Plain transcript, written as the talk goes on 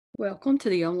Welcome to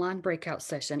the online breakout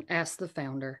session, Ask the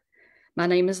Founder. My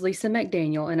name is Lisa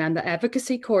McDaniel, and I'm the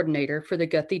Advocacy Coordinator for the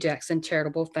Guthy-Jackson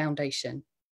Charitable Foundation.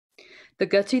 The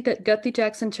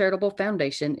Guthy-Jackson Charitable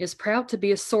Foundation is proud to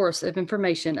be a source of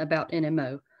information about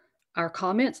NMO. Our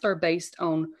comments are based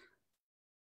on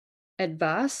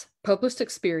advice, published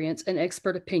experience, and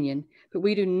expert opinion, but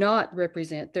we do not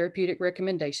represent therapeutic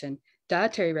recommendation,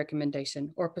 dietary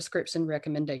recommendation, or prescription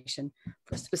recommendation.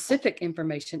 For specific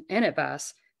information and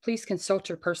advice, please consult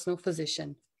your personal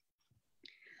physician.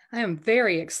 I am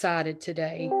very excited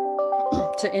today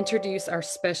to introduce our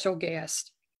special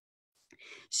guest.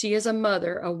 She is a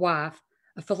mother, a wife,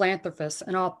 a philanthropist,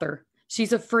 an author.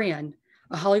 She's a friend,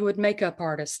 a Hollywood makeup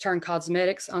artist turned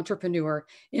cosmetics entrepreneur,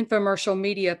 infomercial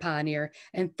media pioneer,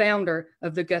 and founder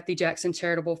of the Guthy-Jackson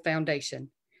Charitable Foundation.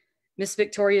 Miss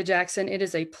Victoria Jackson, it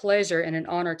is a pleasure and an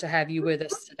honor to have you with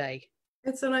us today.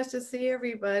 It's so nice to see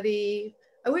everybody.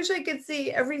 I wish I could see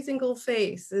every single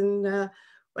face. And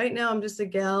right now I'm just a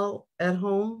gal at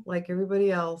home like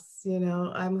everybody else. You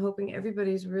know, I'm hoping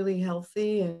everybody's really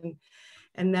healthy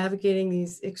and navigating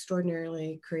these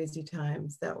extraordinarily crazy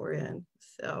times that we're in.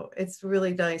 So it's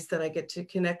really nice that I get to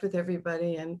connect with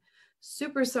everybody, and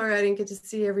super sorry I didn't get to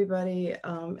see everybody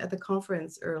at the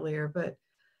conference earlier, but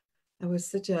it was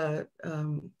such a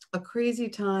crazy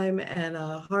time and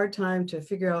a hard time to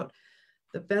figure out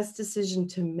the best decision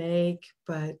to make,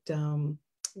 but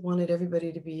wanted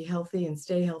everybody to be healthy and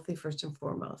stay healthy first and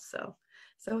foremost. So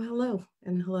hello,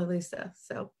 and hello, Lisa.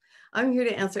 So I'm here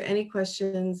to answer any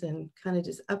questions and kind of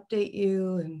just update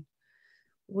you and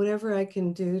whatever I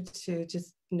can do to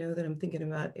just know that I'm thinking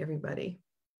about everybody.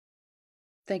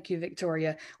 Thank you,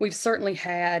 Victoria. We've certainly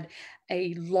had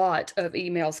a lot of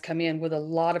emails come in with a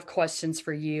lot of questions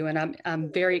for you, and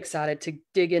I'm very excited to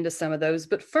dig into some of those.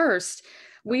 But first,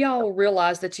 we all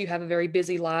realize that you have a very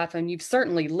busy life, and you've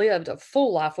certainly lived a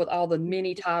full life with all the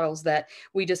many titles that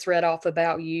we just read off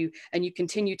about you, and you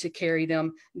continue to carry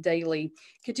them daily.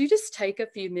 Could you just take a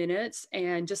few minutes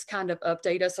and just kind of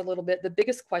update us a little bit? The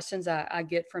biggest questions I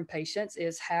get from patients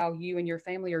is how you and your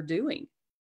family are doing.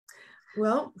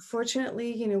 Well,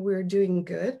 fortunately, you know, we're doing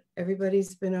good.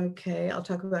 Everybody's been okay. I'll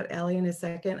talk about Allie in a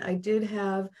second. I did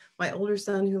have my older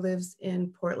son who lives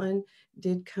in Portland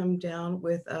did come down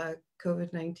with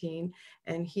COVID-19,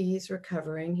 and he's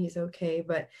recovering. He's okay.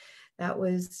 But that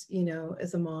was, you know,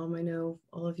 as a mom, I know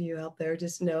all of you out there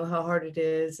just know how hard it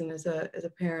is. And as a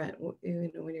parent,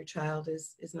 you know, when your child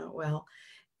is not well.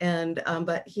 And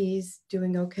but he's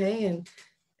doing okay, and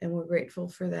we're grateful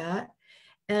for that.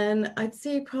 And I'd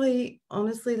say probably,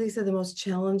 honestly, Lisa, the most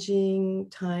challenging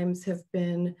times have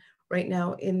been right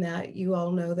now in that you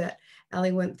all know that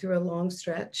Allie went through a long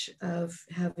stretch of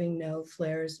having no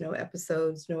flares, no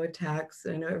episodes, no attacks.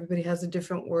 I know everybody has a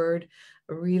different word,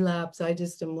 a relapse. I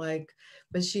just am like,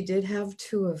 but she did have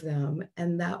 2 of them,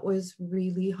 and that was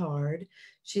really hard.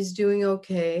 She's doing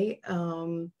okay.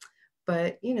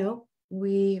 But, you know,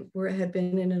 we had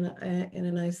been in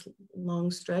a nice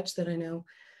long stretch that I know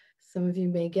some of you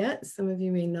may get, some of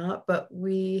you may not, but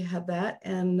we had that,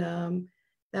 and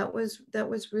that was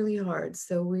really hard.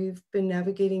 So we've been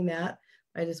navigating that.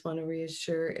 I just want to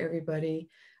reassure everybody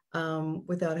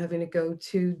without having to go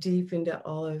too deep into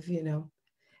all of, you know,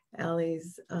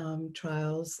 Allie's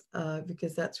trials,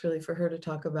 because that's really for her to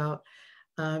talk about.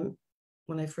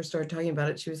 When I first started talking about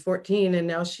it, she was 14, and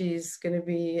now she's going to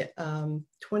be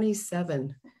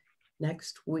 27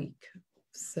 next week.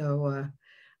 So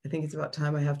I think it's about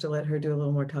time I have to let her do a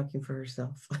little more talking for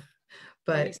herself.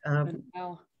 But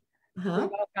wow.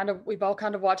 We've all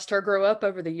kind of watched her grow up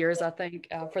over the years, I think,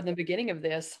 from the beginning of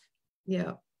this.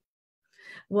 Yeah.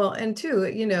 Well, and too,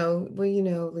 you know,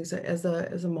 Lisa, as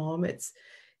a mom,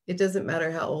 it doesn't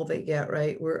matter how old they get,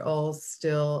 right? We're all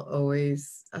still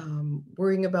always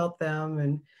worrying about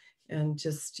them and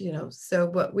just, you know, so,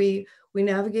 but we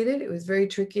navigated. It was very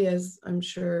tricky, as I'm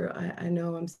sure I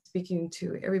know I'm speaking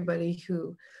to everybody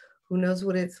who knows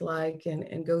what it's like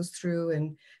and goes through,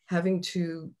 and having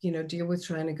to, you know, deal with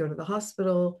trying to go to the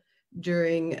hospital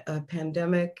during a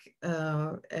pandemic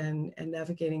and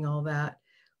navigating all that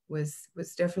was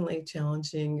definitely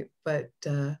challenging, but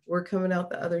we're coming out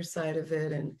the other side of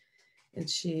it, and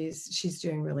she's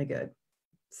doing really good.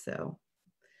 So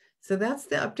that's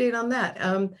the update on that.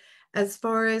 As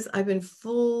far as I've been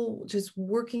just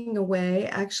working away,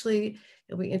 actually,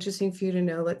 it'll be interesting for you to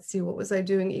know. Let's see, what was I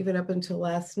doing even up until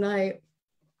last night?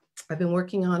 I've been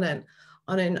working on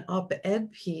an op-ed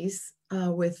piece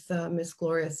with Miss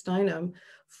Gloria Steinem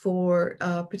for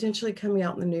potentially coming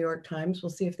out in the New York Times. We'll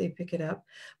see if they pick it up.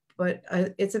 But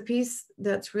it's a piece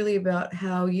that's really about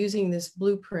how using this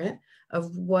blueprint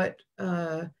of what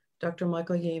Dr.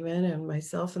 Michael Yeaman and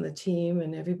myself and the team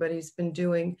and everybody's been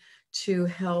doing to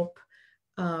help,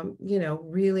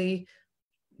 really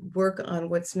work on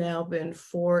what's now been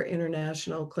 4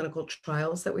 international clinical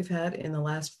trials that we've had in the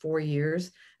last 4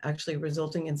 years, actually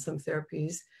resulting in some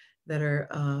therapies that are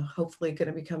hopefully going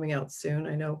to be coming out soon.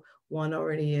 I know one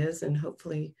already is, and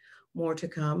hopefully more to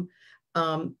come.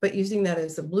 But using that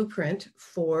as a blueprint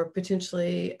for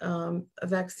potentially a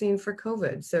vaccine for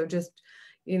COVID. So just,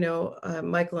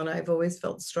 Michael and I have always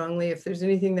felt strongly, if there's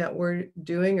anything that we're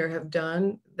doing or have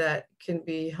done that can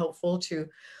be helpful to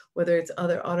whether it's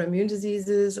other autoimmune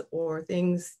diseases or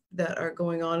things that are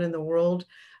going on in the world,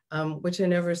 which I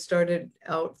never started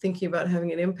out thinking about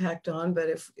having an impact on, but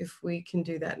if we can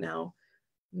do that now,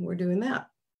 we're doing that.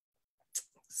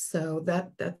 So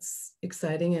that's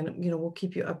exciting, and we'll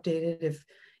keep you updated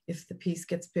if the piece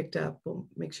gets picked up. We'll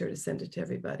make sure to send it to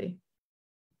everybody.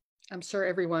 I'm sure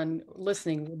everyone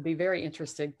listening would be very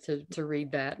interested to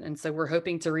read that, and so we're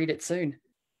hoping to read it soon.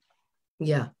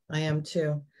 Yeah, I am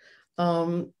too.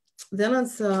 Then on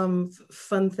some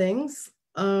fun things,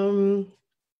 I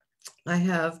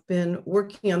have been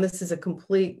working on, this is a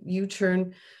complete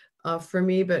U-turn for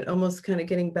me, but almost kind of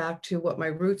getting back to what my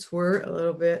roots were a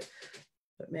little bit.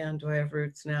 But man, do I have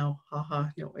roots now? Haha,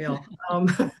 don't we all?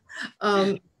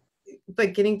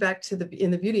 But getting back to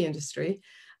in the beauty industry,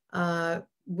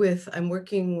 I'm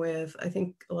working with, I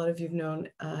think a lot of you've known,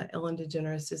 Ellen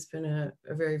DeGeneres has been a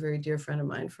very, very dear friend of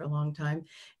mine for a long time.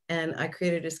 And I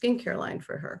created a skincare line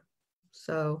for her.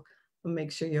 So I'll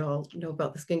make sure you all know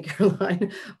about the skincare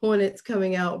line when it's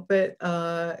coming out, but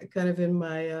kind of in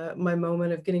my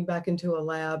moment of getting back into a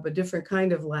lab, a different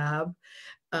kind of lab,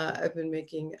 I've been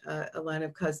making a line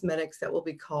of cosmetics that will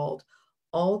be called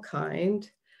All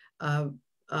Kind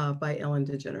by Ellen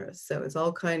DeGeneres. So it's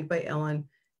All Kind by Ellen.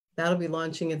 That'll be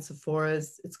launching in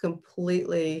Sephora's. It's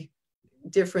completely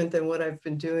different than what I've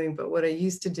been doing, but what I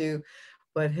used to do,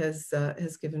 but has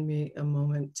given me a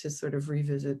moment to sort of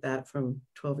revisit that from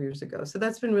 12 years ago. So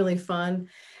that's been really fun.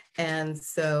 And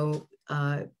so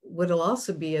what it'll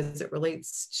also be as it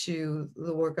relates to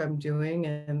the work I'm doing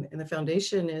and the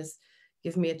foundation is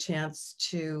give me a chance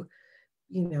to,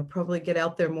 probably get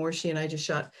out there more. She and I just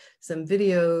shot some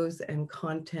videos and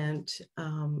content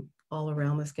all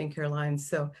around the skincare line.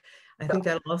 So I think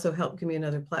that'll also help give me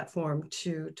another platform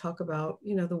to talk about,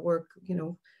 the work,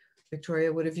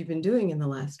 Victoria, what have you been doing in the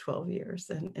last 12 years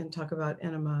and talk about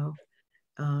NMO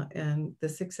and the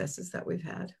successes that we've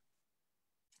had.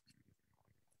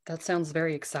 That sounds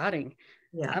very exciting.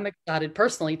 Yeah. I'm excited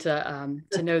personally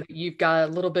to know that you've got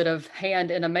a little bit of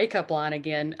hand in a makeup line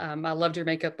again. I loved your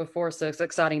makeup before, so it's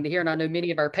exciting to hear. And I know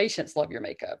many of our patients love your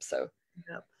makeup. So,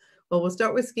 yep. Well, we'll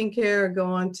start with skincare, go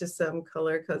on to some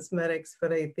color cosmetics,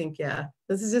 but I think, yeah,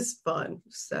 this is just fun.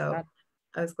 So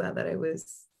I was glad that I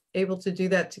was able to do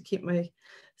that to keep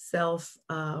myself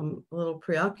a little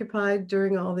preoccupied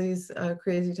during all these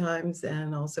crazy times,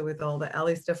 and also with all the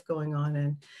alley stuff going on.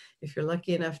 And if you're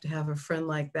lucky enough to have a friend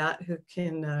like that who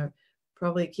can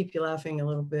probably keep you laughing a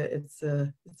little bit, it's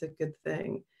a good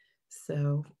thing.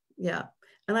 So yeah,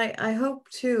 and I hope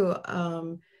too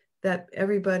that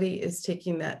everybody is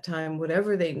taking that time,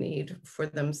 whatever they need for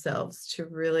themselves, to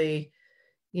really,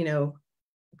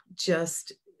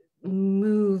 just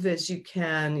move as you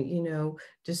can,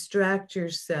 distract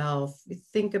yourself,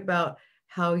 think about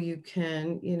how you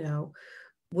can,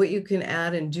 what you can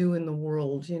add and do in the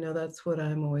world. That's what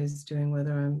I'm always doing,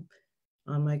 whether I'm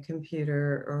on my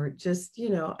computer or just,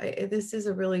 this is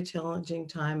a really challenging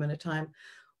time and a time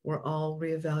we're all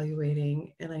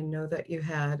reevaluating. And I know that you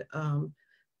had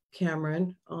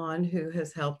Cameron on, who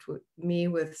has helped me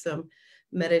with some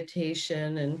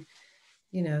meditation and,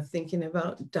 thinking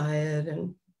about diet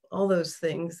and all those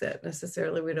things that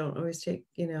necessarily we don't always take,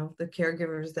 the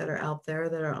caregivers that are out there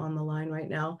that are on the line right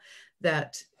now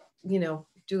that,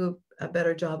 do a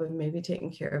better job of maybe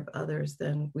taking care of others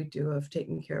than we do of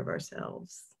taking care of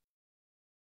ourselves.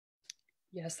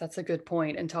 Yes, that's a good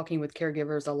point. And talking with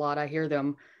caregivers a lot, I hear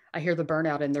the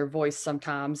burnout in their voice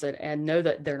sometimes and know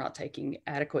that they're not taking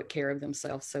adequate care of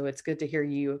themselves. So it's good to hear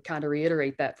you kind of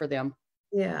reiterate that for them.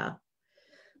 Yeah.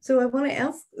 So I want to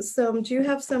ask do you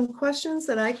have some questions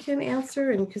that I can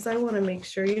answer? And because I want to make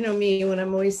sure, me, when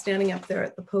I'm always standing up there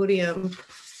at the podium,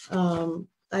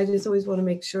 I just always want to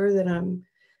make sure that I'm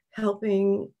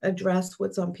helping address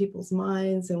what's on people's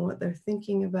minds and what they're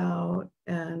thinking about,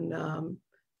 and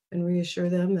reassure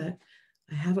them that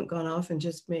I haven't gone off and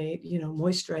just made,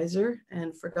 moisturizer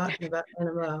and forgotten about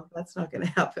NMO. That's not going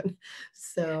to happen.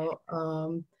 So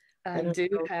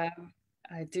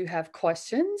I do have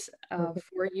questions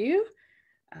for you.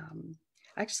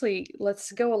 Actually,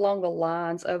 let's go along the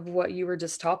lines of what you were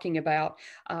just talking about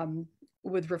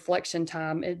with reflection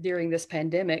time during this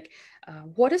pandemic.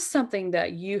 What is something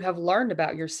that you have learned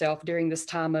about yourself during this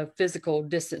time of physical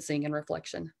distancing and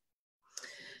reflection?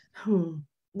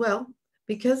 Well,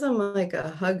 because I'm like a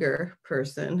hugger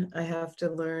person, I have to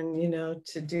learn,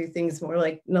 to do things more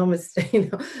like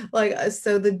namaste,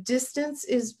 so the distance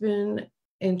has been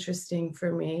interesting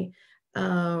for me.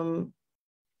 Um,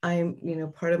 I'm,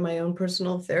 part of my own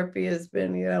personal therapy has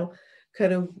been,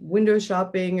 kind of window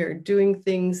shopping or doing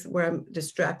things where I'm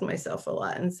distracting myself a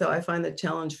lot. And so I find the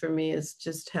challenge for me is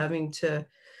just having to,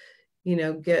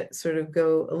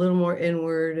 go a little more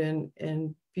inward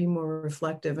and be more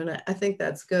reflective. And I think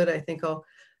that's good. I think I'll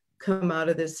come out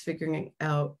of this figuring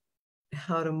out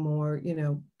how to more,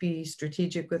 be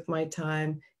strategic with my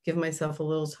time, give myself a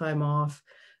little time off.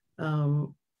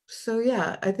 So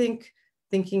yeah, I think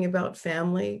thinking about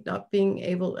family,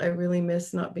 I really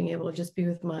miss not being able to just be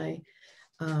with my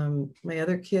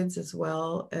other kids as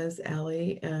well as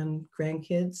Allie and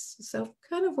grandkids. So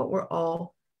kind of what we're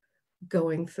all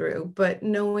going through, but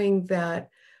knowing that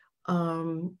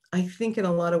I think in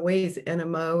a lot of ways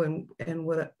NMO and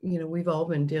what we've all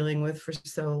been dealing with for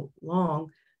so long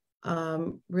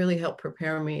really helped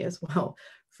prepare me as well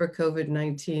for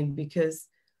COVID-19, because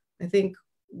I think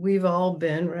we've all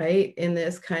been right in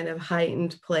this kind of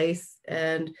heightened place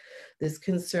and this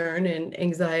concern and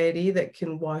anxiety that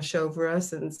can wash over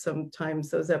us, and sometimes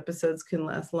those episodes can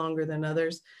last longer than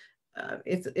others.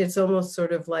 It's almost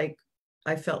sort of like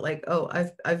I felt like, oh,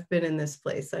 I've been in this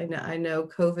place. I know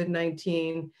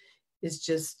COVID-19 is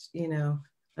just,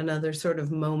 another sort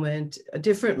of moment, a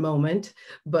different moment,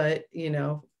 but,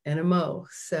 NMO.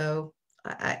 So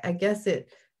I guess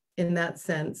in that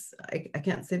sense, I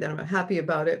can't say that I'm happy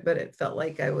about it, but it felt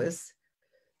like I was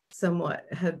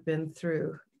had been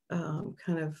through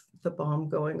kind of the bomb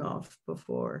going off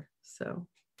before. So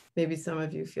maybe some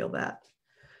of you feel that.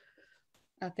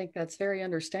 I think that's very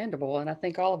understandable. And I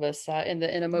think all of us in the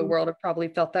NMO world have probably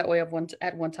felt that way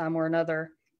at one time or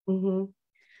another.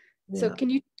 Mm-hmm. So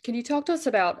Yeah. can you talk to us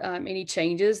about any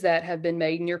changes that have been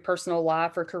made in your personal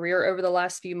life or career over the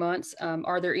last few months?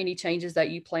 Are there any changes that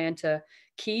you plan to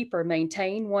keep or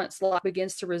maintain once life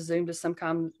begins to resume to some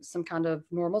kind of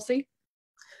normalcy?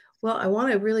 Well, I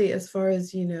want to really, as far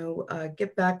as,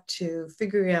 get back to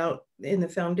figuring out in the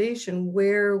foundation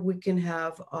where we can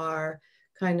have our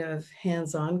kind of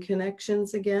hands-on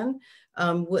connections again.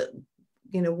 What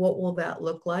will that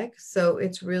look like? So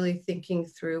it's really thinking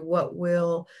through what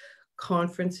will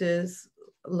conferences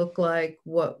look like,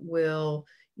 what will,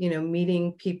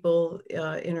 meeting people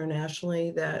internationally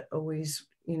that always,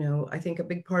 I think a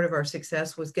big part of our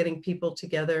success was getting people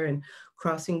together and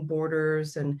crossing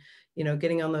borders and,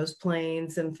 getting on those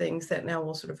planes and things that now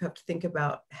we'll sort of have to think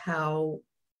about how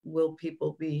will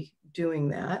people be doing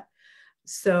that.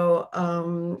 So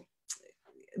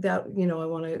that, I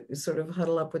want to sort of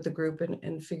huddle up with the group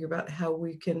and figure out how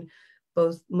we can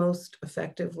both most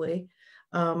effectively.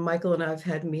 Michael and I have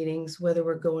had meetings, whether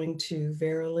we're going to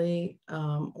Verily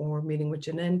or meeting with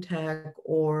Genentech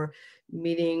or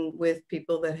meeting with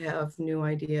people that have new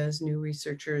ideas, new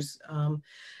researchers,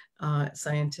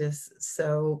 scientists,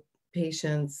 so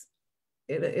patients.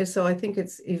 So I think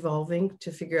it's evolving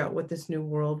to figure out what this new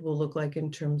world will look like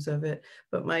in terms of it.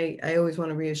 But I always want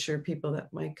to reassure people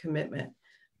that my commitment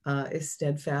is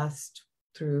steadfast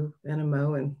through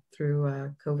NMO and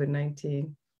through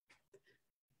COVID-19.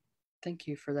 Thank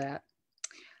you for that.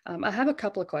 I have a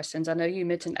couple of questions. I know you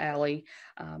mentioned Allie.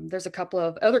 There's a couple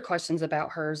of other questions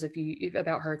about her if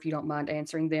you don't mind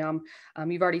answering them.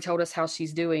 You've already told us how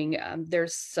she's doing.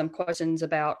 There's some questions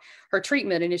about her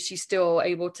treatment and if she's still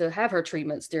able to have her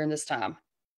treatments during this time.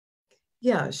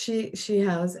 Yeah, she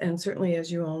has, and certainly,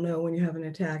 as you all know, when you have an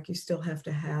attack, you still have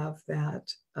to have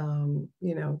that,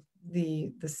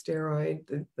 the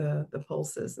steroid, the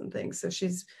pulses and things. So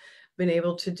she's been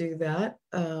able to do that,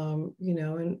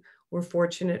 and we're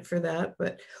fortunate for that.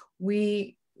 But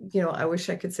I wish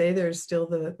I could say there's still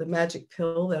the magic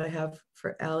pill that I have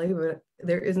for Allie, but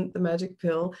there isn't the magic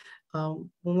pill.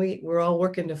 When we're all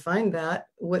working to find that,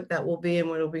 what that will be and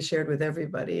what will be shared with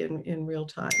everybody in real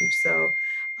time. So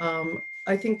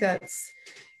I think that's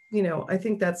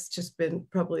just been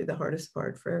probably the hardest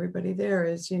part for everybody there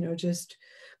is,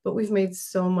 but we've made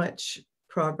so much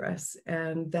progress,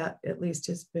 and that at least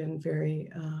has been very,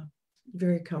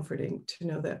 very comforting to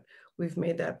know that we've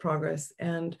made that progress.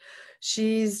 And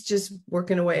she's just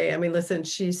working away. I mean, listen,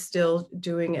 she's still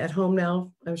doing at home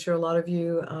now. I'm sure a lot of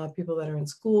you people that are in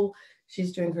school,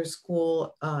 she's doing her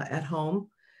school at home.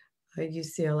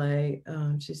 UCLA.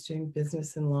 She's doing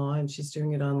business and law, and she's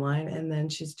doing it online. And then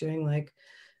she's doing, like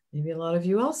maybe a lot of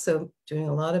you also, doing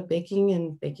a lot of baking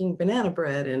and baking banana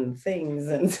bread and things.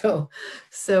 And so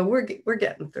we're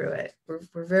getting through it.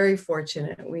 We're very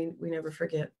fortunate. We never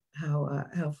forget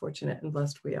how fortunate and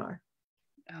blessed we are.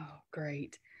 Oh,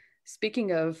 great.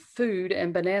 Speaking of food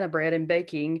and banana bread and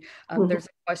baking, there's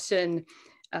a question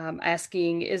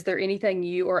asking, is there anything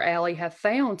you or Allie have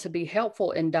found to be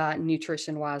helpful in diet and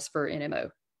nutrition wise for NMO?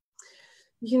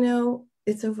 You know,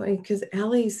 it's so funny because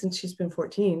Allie, since she's been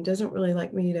 14, doesn't really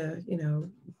like me to,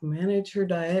 manage her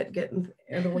diet, get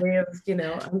in the way of,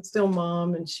 I'm still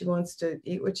mom and she wants to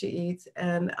eat what she eats.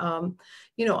 And,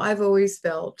 I've always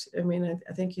felt, I mean,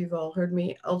 I think you've all heard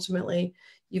me, ultimately,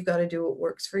 you've got to do what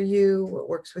works for you, what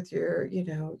works with your,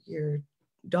 your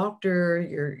doctor,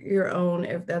 your own,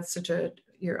 if that's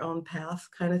your own path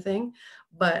kind of thing.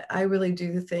 But I really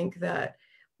do think that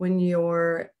when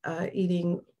you're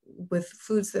eating with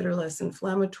foods that are less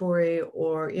inflammatory,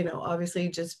 or obviously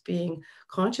just being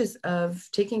conscious of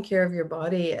taking care of your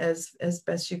body as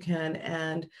best you can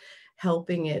and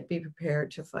helping it be prepared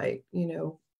to fight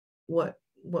what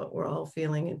we're all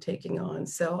feeling and taking on.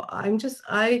 So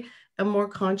I am more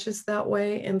conscious that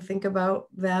way and think about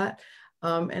that,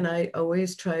 and I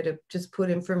always try to just put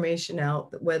information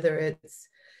out, whether it's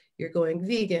you're going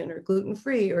vegan or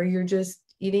gluten-free, or you're just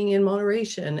eating in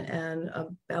moderation and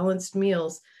balanced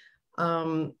meals.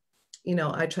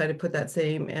 I try to put that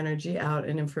same energy out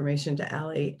and information to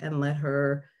Allie and let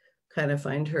her kind of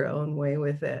find her own way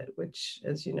with it, which,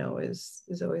 as you know, is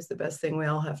always the best thing. We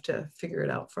all have to figure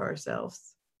it out for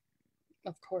ourselves.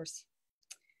 Of course.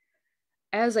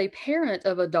 As a parent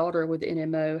of a daughter with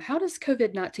NMO, how does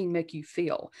COVID-19 make you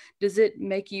feel? Does it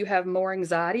make you have more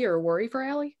anxiety or worry for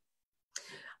Allie?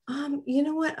 You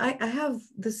know what? I have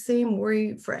the same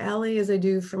worry for Allie as I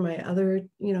do for my other,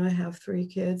 I have 3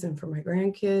 kids, and for my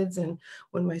grandkids. And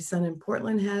when my son in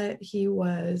Portland had it, he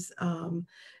was,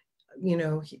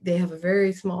 they have a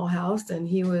very small house and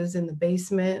he was in the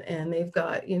basement, and they've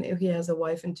got, he has a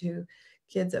wife and 2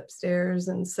 kids upstairs.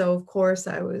 And so of course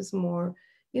I was more,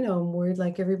 I'm worried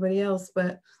like everybody else,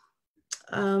 but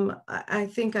I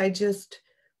think I just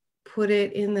put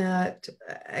it in that,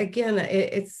 again,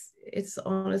 it's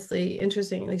honestly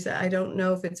interesting, Lisa. I don't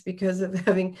know if it's because of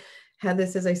having had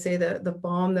this, as I say, the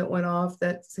bomb that went off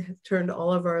that turned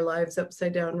all of our lives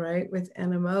upside down, right, with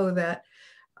NMO, that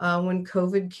when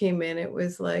COVID came in, it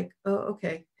was like, oh,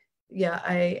 okay, yeah,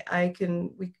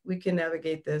 we can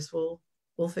navigate this. We'll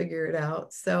figure it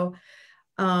out. So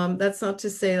that's not to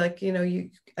say, like,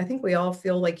 I think we all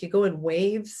feel like you go in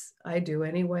waves. I do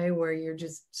anyway, where you're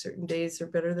just, certain days are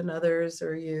better than others,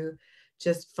 or you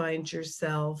just find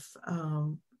yourself,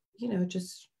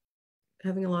 just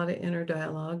having a lot of inner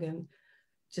dialogue and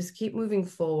just keep moving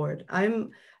forward.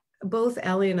 Both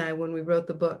Allie and I, when we wrote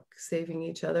the book, Saving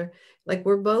Each Other, like,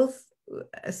 we're both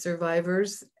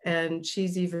survivors, and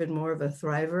she's even more of a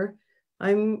thriver.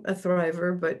 I'm a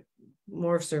thriver, but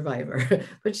more survivor.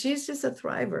 But she's just a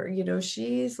thriver.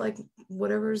 She's like,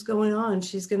 whatever's going on,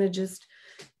 she's going to just,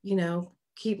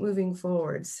 keep moving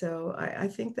forward. So I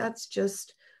think that's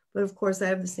just, but of course I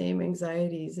have the same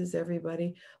anxieties as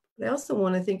everybody. But I also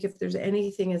want to think, if there's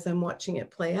anything, as I'm watching it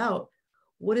play out,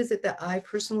 what is it that I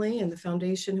personally and the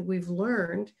foundation we've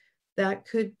learned that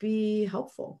could be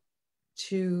helpful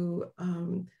to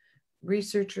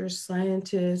researchers,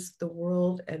 scientists, the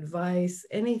world, advice,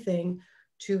 anything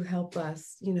to help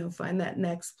us, find that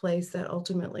next place that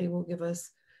ultimately will give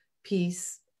us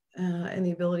peace and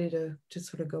the ability to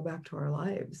sort of go back to our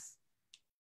lives.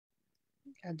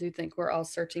 I do think we're all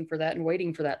searching for that and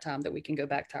waiting for that time that we can go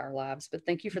back to our lives. But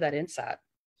thank you for that insight.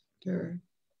 Sure.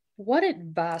 What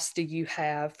advice do you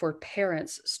have for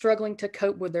parents struggling to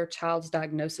cope with their child's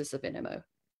diagnosis of NMO?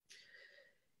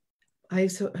 I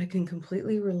can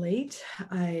completely relate.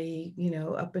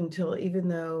 Up until, even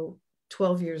though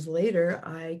 12 years later,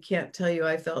 I can't tell you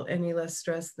I felt any less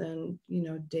stressed than,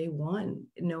 day one,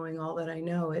 knowing all that I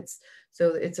know. It's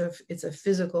a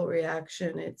physical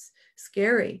reaction. It's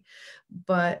scary.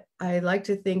 But I like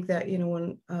to think that,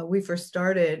 when we first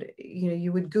started,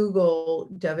 you would Google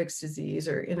Devick's disease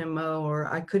or NMO,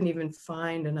 or I couldn't even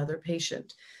find another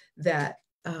patient that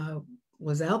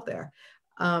was out there.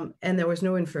 And there was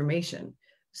no information.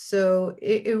 So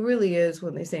it really is,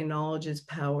 when they say knowledge is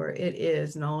power, it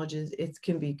is. Knowledge is,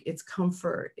 it's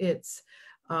comfort. It's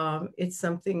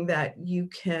something that you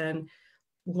can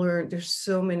learn. There's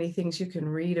so many things you can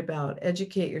read about,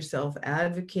 educate yourself,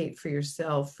 advocate for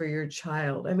yourself, for your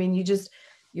child. I mean,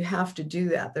 you have to do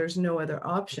that. There's no other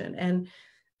option. And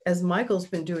as Michael's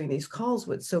been doing these calls,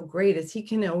 what's so great is he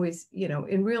can always,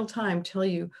 in real time, tell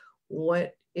you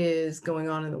what is going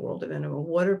on in the world of NMO?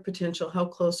 What are potential, how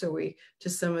close are we to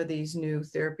some of these new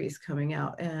therapies coming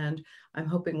out? And I'm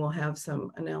hoping we'll have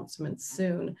some announcements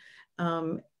soon.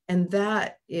 And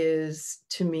that is,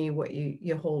 to me, what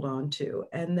you hold on to.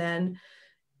 And then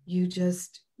you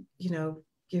just,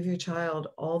 give your child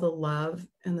all the love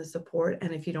and the support.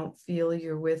 And if you don't feel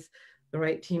you're with the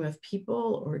right team of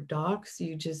people or docs,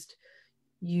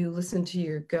 you listen to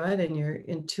your gut and your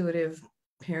intuitive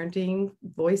parenting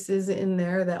voices in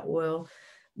there that will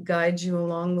guide you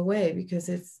along the way, because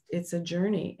it's a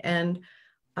journey. And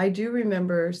I do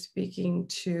remember speaking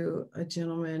to a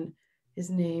gentleman, his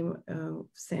name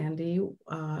Sandy,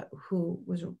 who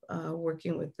was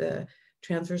working with the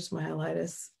Transverse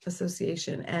Myelitis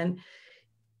Association. And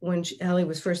when Allie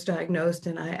was first diagnosed,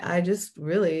 and I just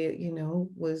really,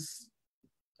 was,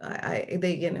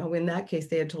 they, in that case,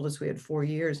 they had told us we had 4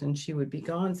 years and she would be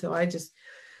gone. So I just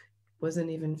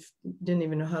didn't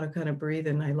even know how to kind of breathe.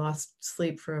 And I lost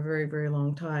sleep for a very, very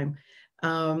long time.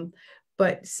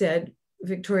 But said,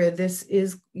 Victoria,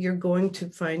 you're going to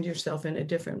find yourself in a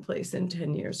different place in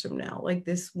 10 years from now. Like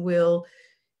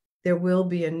there will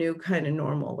be a new kind of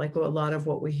normal, like a lot of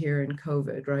what we hear in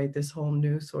COVID, right? This whole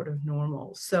new sort of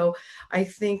normal. So I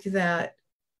think that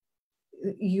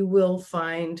you will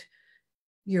find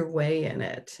your way in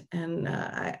it. And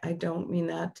I don't mean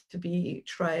that to be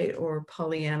trite or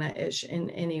Pollyanna-ish in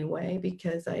any way,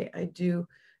 because I do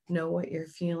know what you're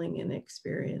feeling and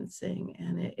experiencing.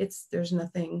 And there's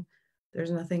nothing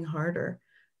harder.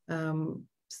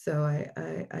 So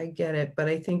I get it, but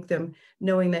I think them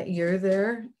knowing that you're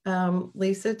there,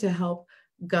 Lisa, to help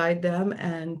guide them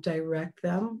and direct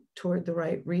them toward the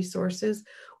right resources.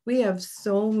 We have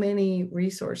so many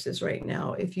resources right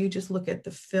now. If you just look at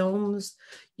the films,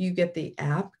 you get the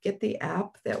app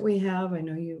that we have. I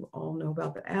know you all know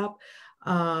about the app.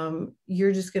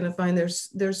 You're just going to find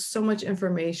there's so much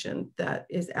information that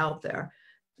is out there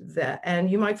and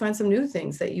you might find some new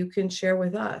things that you can share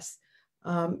with us.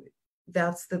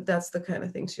 That's the kind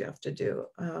of things you have to do.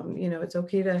 It's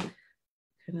okay to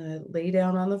kind of lay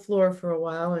down on the floor for a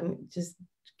while and just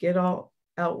get all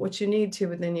out what you need to,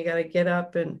 but then you got to get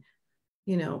up and,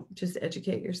 just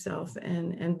educate yourself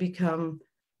and become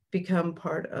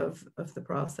part of the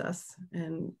process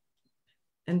and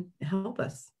help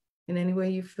us in any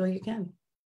way you feel you can.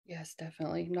 Yes,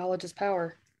 definitely. Knowledge is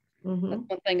power. Mm-hmm. That's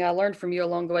one thing I learned from you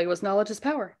along the way was knowledge is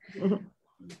power. Mm-hmm.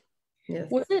 Yes.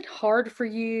 Was it hard for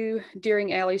you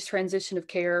during Allie's transition of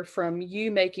care, from you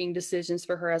making decisions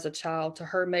for her as a child to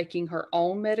her making her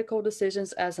own medical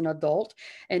decisions as an adult?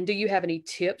 And do you have any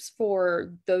tips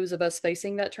for those of us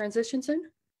facing that transition soon?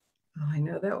 Oh, I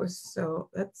know that was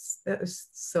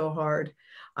so hard.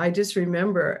 I just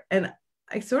remember, and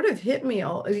I sort of hit me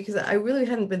all because I really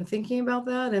hadn't been thinking about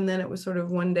that. And then it was sort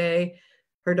of one day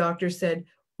her doctor said,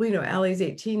 well, Allie's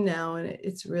 18 now, and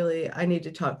it's really, I need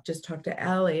to talk to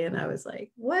Allie. And I was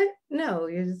like, what? No,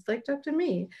 you just talk to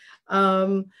me.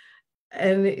 No,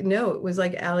 it was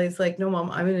like, Allie's like, no,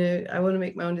 Mom, I want to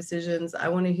make my own decisions. I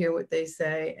want to hear what they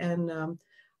say. And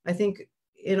I think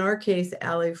in our case,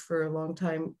 Allie for a long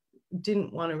time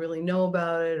didn't want to really know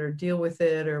about it or deal with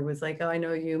it, or was like, oh, I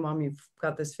know you, Mom, you've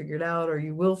got this figured out, or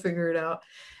you will figure it out.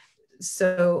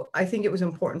 So I think it was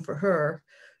important for her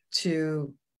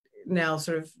to now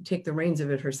sort of take the reins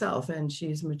of it herself, and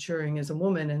she's maturing as a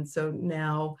woman. And so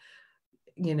now,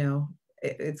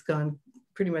 it's gone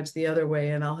pretty much the other way,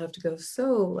 and I'll have to go,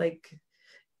 so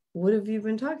what have you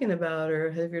been talking about? Or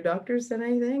have your doctor said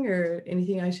anything or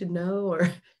anything I should know?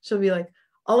 Or she'll be like,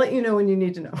 I'll let you know when you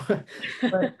need to know.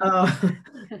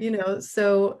 But,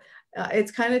 so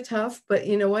it's kind of tough, but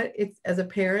you know what, it's, as a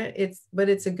parent, it's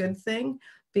a good thing,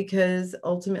 because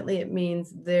ultimately it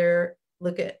means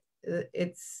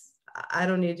I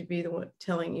don't need to be the one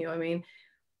telling you. I mean,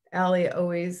 Allie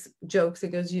always jokes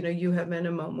and goes, you have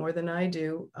NMO more than I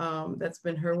do. That's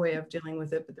been her way of dealing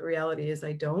with it. But the reality is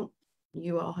I don't.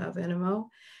 You all have NMO,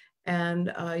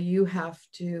 and you have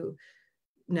to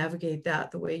navigate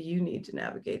that the way you need to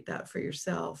navigate that for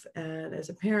yourself. And as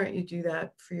a parent, you do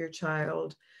that for your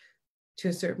child to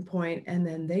a certain point, and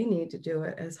then they need to do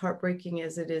it. As heartbreaking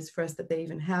as it is for us that they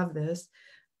even have this,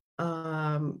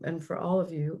 and for all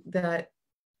of you, that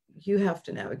you have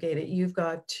to navigate it. You've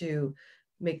got to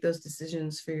make those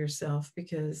decisions for yourself,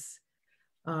 because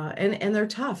and they're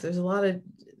tough. There's a lot of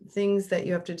things that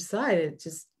you have to decide. It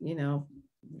just,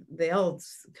 they all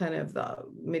kind of,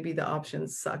 maybe the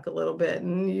options suck a little bit,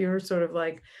 and you're sort of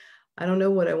like, I don't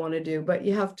know what I want to do. But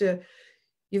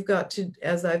you've got to,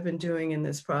 as I've been doing in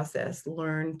this process,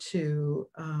 learn to,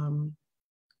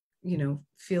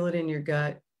 feel it in your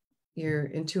gut, your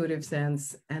intuitive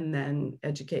sense, and then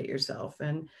educate yourself.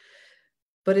 And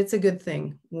but it's a good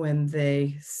thing when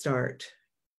they start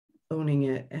owning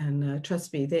it. And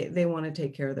trust me, they want to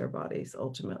take care of their bodies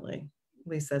ultimately. At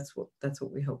least that's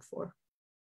what we hope for.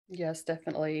 Yes,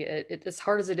 definitely. As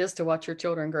hard as it is to watch your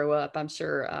children grow up, I'm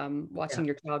sure Yeah, watching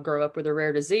your child grow up with a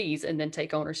rare disease and then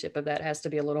take ownership of that has to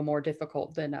be a little more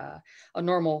difficult than a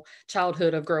normal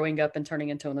childhood of growing up and turning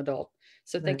into an adult.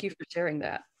 So right. thank you for sharing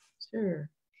that. Sure.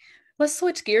 Let's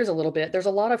switch gears a little bit. There's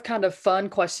a lot of kind of fun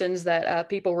questions that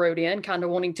people wrote in, kind of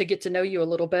wanting to get to know you a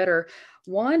little better.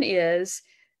 One is,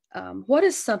 what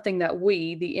is something that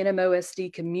we, the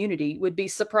NMOSD community, would be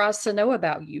surprised to know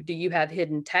about you? Do you have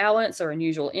hidden talents or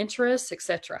unusual interests,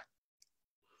 etc.?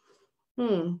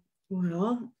 Hmm.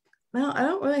 Well, no, I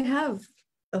don't really have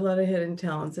a lot of hidden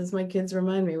talents, as my kids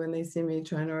remind me when they see me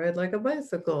trying to ride like a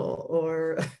bicycle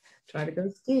or try to go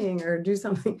skiing or do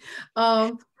something.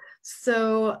 Um,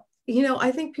 so,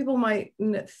 I think people might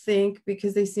think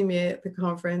because they see me at the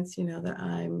conference, that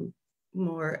I'm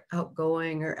more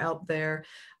outgoing or out there.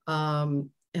 And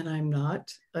I'm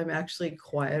not. I'm actually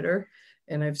quieter.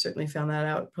 And I've certainly found that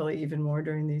out probably even more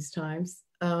during these times.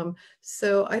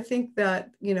 So I think that,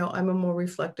 I'm a more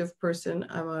reflective person.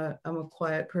 I'm a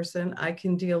quiet person. I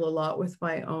can deal a lot with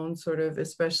my own sort of,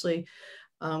 especially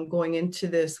going into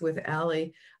this with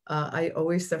Allie. I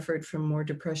always suffered from more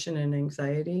depression and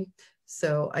anxiety.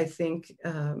 So I think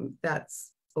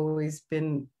that's always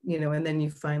been, and then you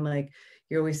find like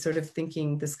you're always sort of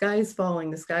thinking the sky's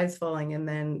falling, the sky's falling. And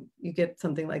then you get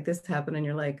something like this happen and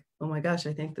you're like, oh my gosh,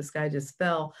 I think the sky just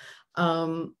fell.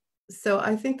 So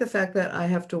I think the fact that I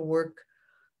have to work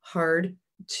hard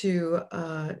to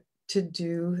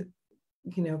do,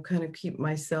 kind of keep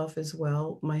myself as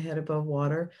well, my head above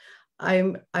water.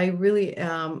 I really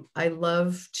am. I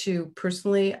love to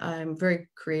personally, I'm a very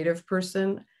creative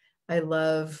person. I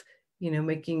love,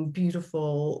 making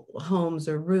beautiful homes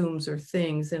or rooms or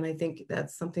things. And I think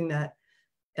that's something that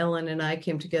Ellen and I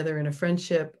came together in a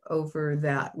friendship over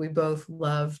that. We both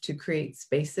love to create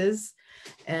spaces,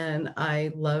 and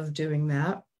I love doing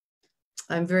that.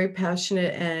 I'm very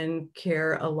passionate and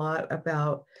care a lot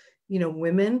about,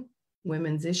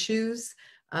 women's issues.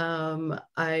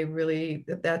 I really,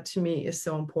 that to me is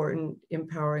so important,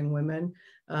 empowering women.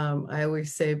 I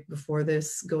always say before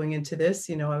this, going into this,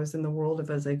 I was in the world of,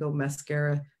 as I go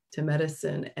mascara to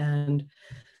medicine, and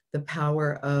the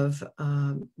power of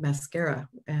mascara,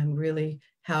 and really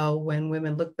how when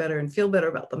women look better and feel better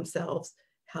about themselves,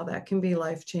 how that can be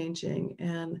life-changing.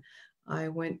 And I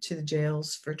went to the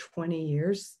jails for 20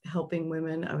 years helping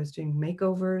women. I was doing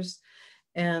makeovers.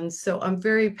 And so I'm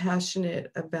very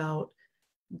passionate about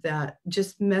that,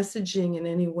 just messaging in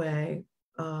any way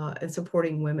and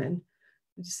supporting women.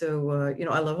 So,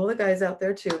 I love all the guys out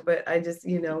there too, but I just,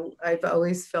 I've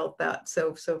always felt that.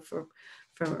 So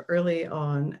from early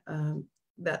on,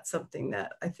 that's something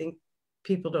that I think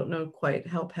people don't know quite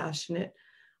how passionate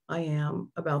I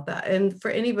am about that. And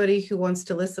for anybody who wants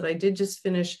to listen, I did just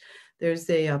finish, there's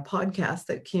a podcast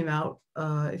that came out.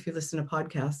 If you listen to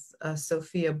podcasts,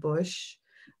 Sophia Bush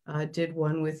did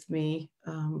one with me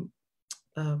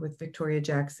with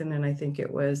Victoria-Jackson. And I think it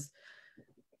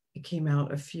came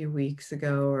out a few weeks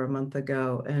ago or a month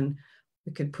ago. And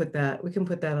we can put that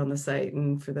on the site.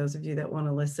 And for those of you that want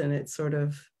to listen, it's sort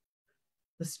of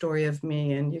the story of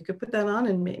me, and you could put that on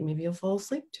and maybe you'll fall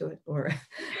asleep to it. Or,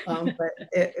 but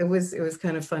it was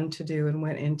kind of fun to do, and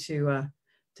went into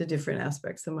to different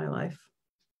aspects of my life.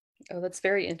 Oh, that's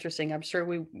very interesting. I'm sure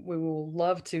we will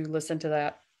love to listen to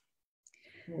that.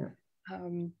 Yeah.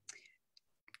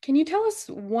 Can you tell us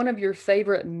one of your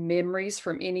favorite memories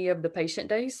from any of the patient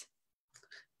days?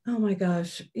 Oh my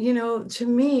gosh. To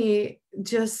me,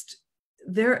 just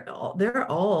they're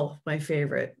all my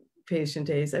favorite patient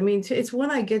days. I mean, it's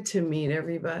when I get to meet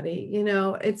everybody,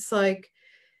 it's like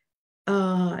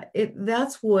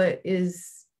that's what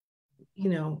is,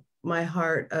 my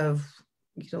heart of,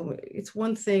 it's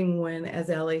one thing when, as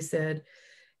Allie said,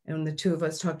 and the two of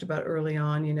us talked about early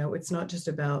on, it's not just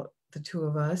about the two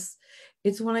of us.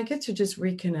 It's when I get to just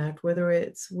reconnect, whether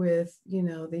it's with,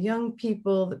 the young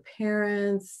people, the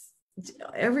parents,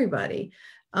 everybody.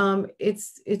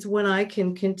 It's when I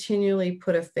can continually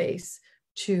put a face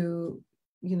to,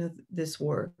 this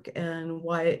work and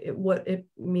what it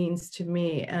means to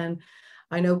me. And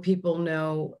I know people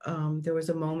know there was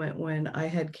a moment when I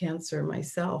had cancer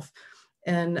myself,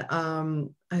 and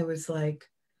I was like,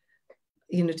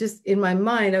 just in my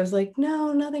mind, I was like,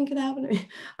 no, nothing can happen to me.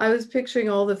 I was picturing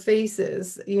all the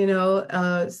faces,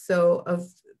 so of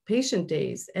patient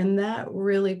days. And that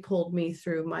really pulled me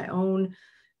through my own,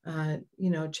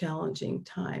 challenging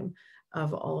time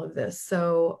of all of this.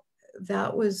 So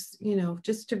that was,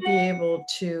 just to be able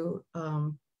to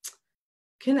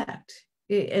connect.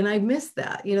 And I missed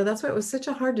that. That's why it was such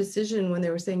a hard decision when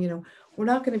they were saying, we're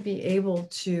not going to be able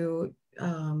to,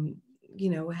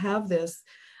 have this,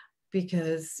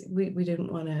 because we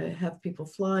didn't want to have people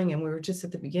flying, and we were just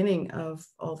at the beginning of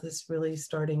all this really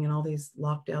starting and all these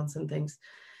lockdowns and things.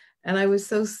 And I was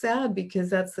so sad, because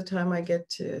that's the time I get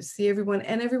to see everyone,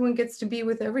 and everyone gets to be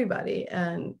with everybody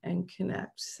and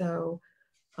connect. So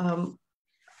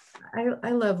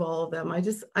I love all of them.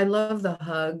 I love the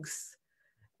hugs.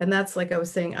 And that's, like I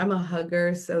was saying, I'm a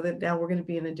hugger, so that now we're going to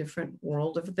be in a different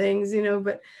world of things,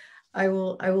 but I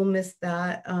will miss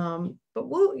that. But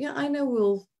I know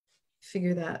we'll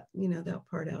figure that, that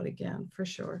part out again, for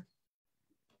sure.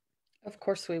 Of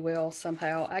course we will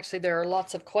somehow. Actually, there are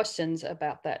lots of questions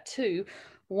about that too.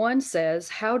 One says,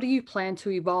 how do you plan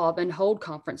to evolve and hold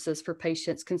conferences for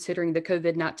patients considering the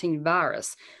COVID-19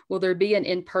 virus? Will there be an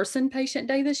in-person patient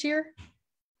day this year?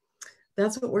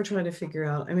 That's what we're trying to figure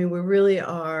out. I mean, we really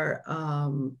are,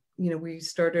 we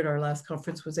started, our last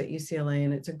conference was at UCLA,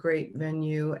 and it's a great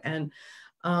venue. And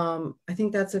I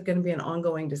think that's going to be an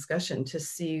ongoing discussion to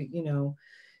see,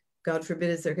 God forbid,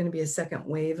 is there going to be a second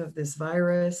wave of this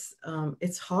virus?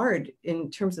 It's hard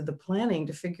in terms of the planning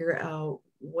to figure out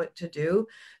what to do.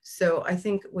 So I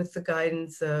think with the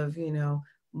guidance of,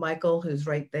 Michael, who's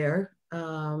right there,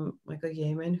 Michael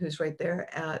Yeaman, who's right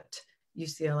there at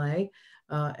UCLA,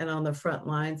 and on the front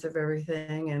lines of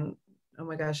everything. And oh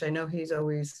my gosh, I know he's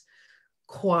always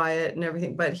quiet and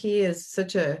everything, but he is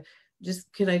such a,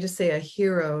 can I just say, a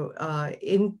hero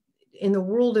in the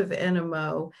world of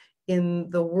NMO, in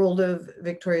the world of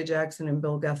Victoria-Jackson and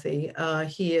Bill Guthy.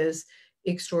 He is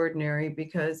extraordinary,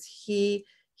 because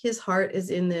his heart is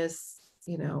in this,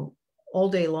 all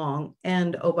day long.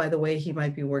 And oh, by the way, he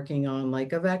might be working on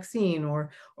like a vaccine or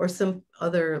some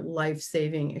other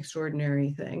life-saving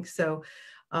extraordinary thing. So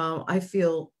I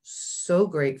feel so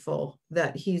grateful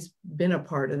that he's been a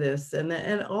part of this, and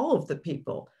all of the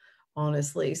people,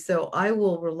 honestly. So I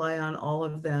will rely on all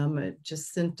of them,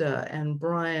 Jacinta and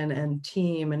Brian and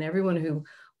team and everyone who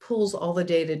pulls all the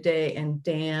day-to-day, and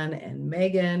Dan and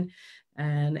Megan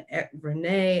and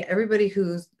Renee, everybody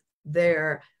who's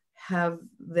there, have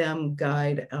them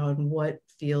guide on what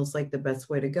feels like the best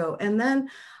way to go. And then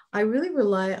I really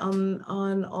rely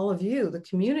on all of you, the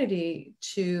community,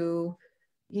 to,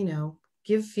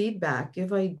 give feedback,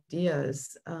 give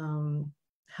ideas,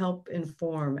 help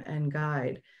inform and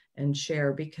guide and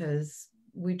share, because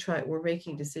we're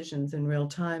making decisions in real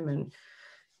time. And,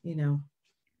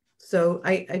 so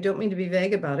I don't mean to be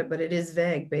vague about it, but it is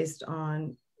vague based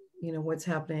on, what's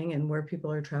happening and where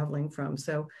people are traveling from.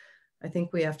 So I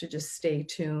think we have to just stay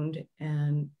tuned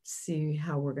and see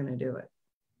how we're going to do it.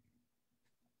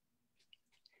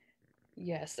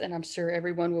 Yes, and I'm sure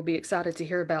everyone will be excited to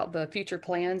hear about the future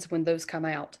plans when those come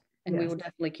out. And we will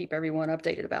definitely keep everyone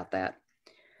updated about that.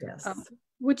 Yes.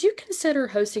 Would you consider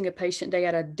hosting a patient day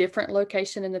at a different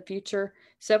location in the future?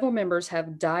 Several members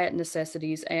have diet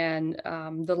necessities, and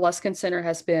the Luskin Center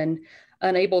has been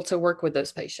unable to work with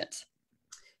those patients.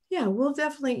 Yeah, we'll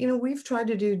definitely, we've tried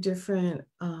to do different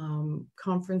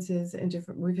conferences, and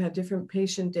we've had different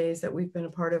patient days that we've been a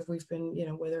part of. We've been,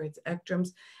 whether it's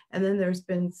ECTRIMS, and then there's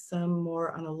been some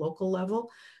more on a local level.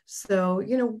 So,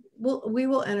 we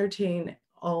will entertain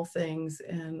all things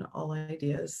and all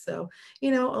ideas. So, a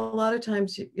lot of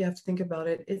times you have to think about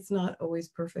it. It's not always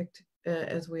perfect,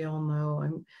 as we all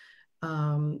know.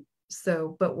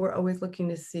 But we're always looking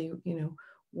to see,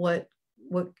 what,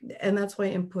 and that's why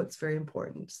input's very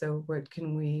important. So what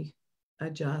can we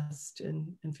adjust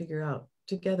and figure out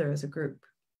together as a group?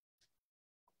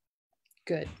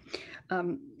 Good.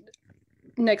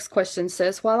 Next question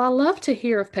says, while I love to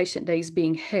hear of patient days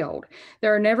being held,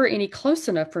 there are never any close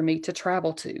enough for me to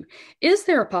travel to. Is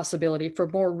there a possibility for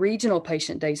more regional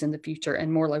patient days in the future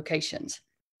and more locations?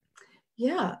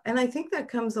 Yeah, and I think that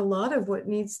comes a lot of what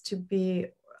needs to be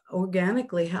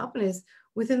organically happen is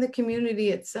within the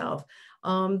community itself.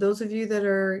 Those of you that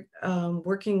are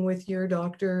working with your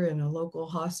doctor in a local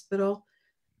hospital,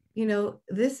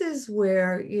 this is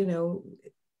where,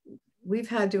 we've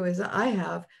had to, as I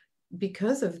have,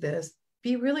 because of this,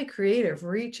 be really creative,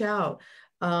 reach out,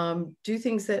 do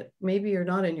things that maybe are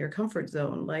not in your comfort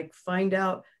zone, like find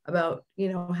out about,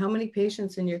 how many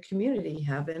patients in your community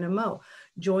have NMO,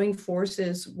 join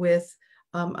forces with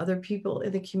other people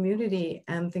in the community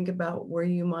and think about where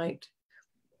you might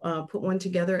put one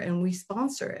together, and we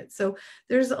sponsor it. So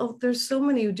there's so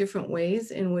many different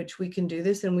ways in which we can do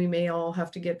this, and we may all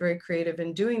have to get very creative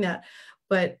in doing that.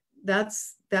 But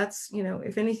that's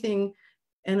if anything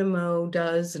NMO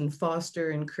does and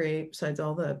foster and create, besides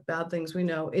all the bad things we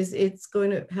know, is it's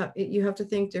going to have, you have to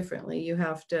think differently. You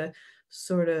have to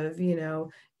sort of,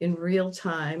 in real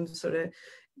time, sort of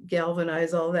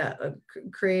galvanize all that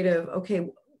creative, okay,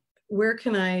 where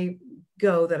can I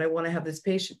go that I want to have this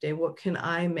patient day? What can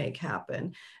I make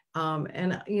happen?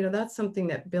 And, that's something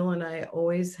that Bill and I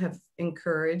always have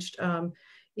encouraged,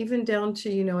 even down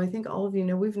to, I think all of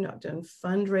we've not done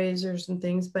fundraisers and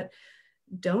things, but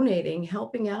donating,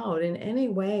 helping out in any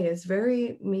way is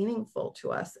very meaningful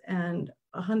to us. And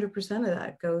 100% of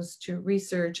that goes to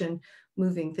research and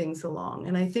moving things along.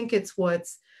 And I think it's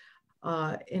what's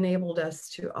enabled us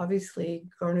to obviously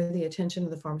garner the attention of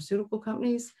the pharmaceutical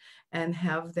companies and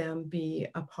have them be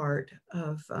a part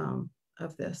of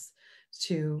this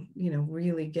to,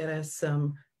 really get us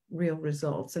some real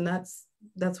results. And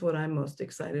that's what I'm most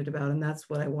excited about. And that's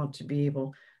what I want to be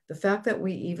able, the fact that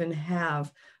we even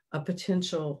have a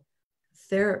potential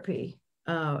therapy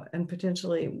and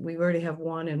potentially we already have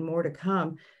one and more to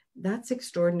come, that's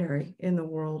extraordinary in the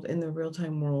world, in the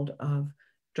real-time world of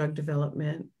drug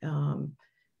development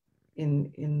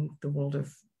in the world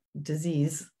of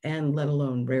disease, and let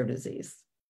alone rare disease.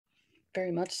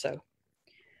 Very much so.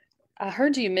 I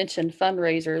heard you mention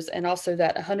fundraisers and also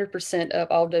that 100% of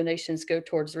all donations go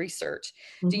towards research.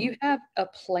 Mm-hmm. Do you have a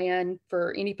plan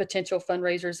for any potential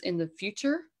fundraisers in the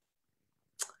future?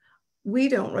 We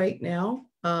don't right now.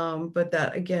 But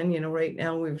that again, right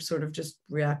now we're sort of just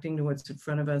reacting to what's in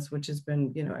front of us, which has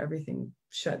been, everything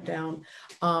shut down.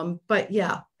 But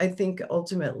yeah, I think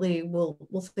ultimately we'll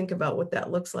think about what that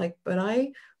looks like. But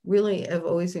I really have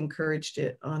always encouraged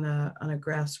it on a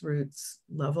grassroots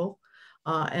level.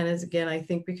 And as again, I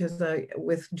think because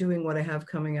with doing what I have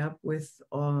coming up with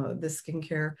the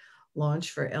skincare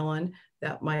launch for Ellen,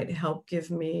 that might help give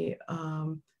me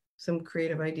some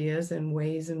creative ideas and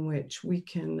ways in which we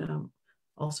can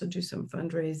also do some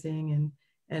fundraising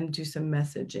and do some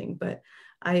messaging. But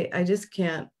I just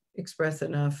can't express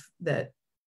enough that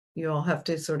you all have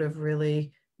to sort of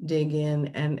really dig in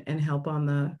and help on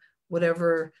the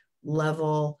whatever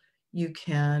level you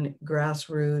can,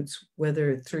 grassroots,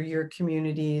 whether through your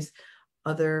communities,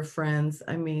 other friends.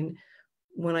 I mean,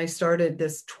 when I started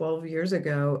this 12 years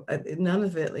ago, none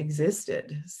of it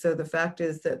existed. So the fact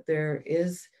is that there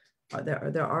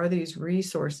are these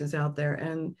resources out there,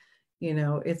 and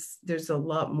there's a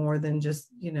lot more than just,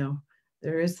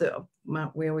 there is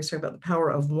we always talk about the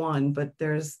power of one, but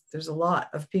there's a lot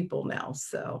of people now.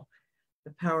 So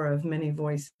the power of many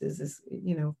voices is,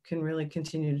 can really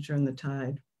continue to turn the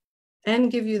tide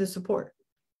and give you the support.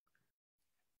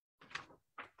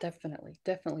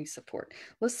 Definitely support.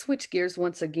 Let's switch gears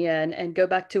once again and go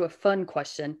back to a fun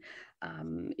question.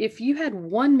 If you had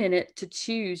 1 minute to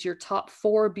choose your top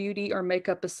 4 beauty or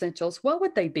makeup essentials, what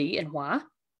would they be and why?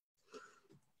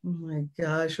 Oh my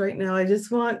gosh, right now I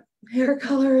just want hair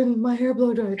color and my hair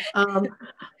blow dried.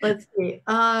 Let's see.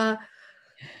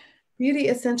 Beauty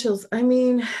essentials. I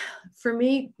mean, for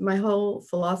me, my whole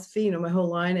philosophy, my whole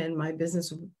line and my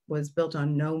business was built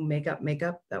on no makeup.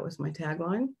 That was my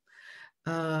tagline.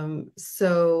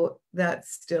 So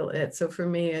that's still it. So for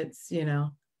me, it's,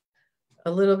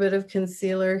 a little bit of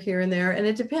concealer here and there. And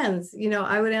it depends,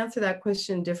 I would answer that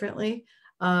question differently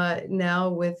now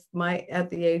with at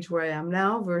the age where I am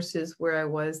now versus where I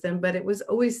was then, but it was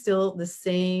always still the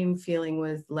same feeling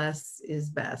with less is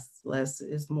best, less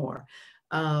is more.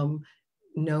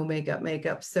 No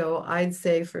makeup. So I'd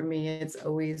say for me, it's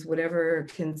always whatever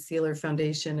concealer,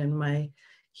 foundation, and my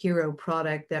hero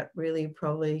product that really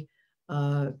probably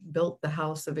built the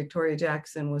house of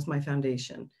Guthy-Jackson was my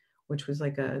foundation, which was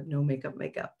like a no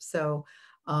makeup. So,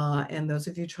 and those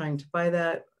of you trying to buy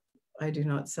that, I do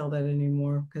not sell that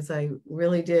anymore because I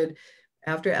really did.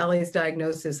 After Allie's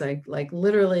diagnosis, I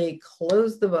literally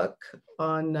closed the book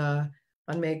on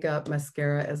makeup,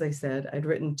 mascara. As I said, I'd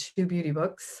written 2 beauty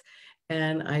books,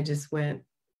 and I just went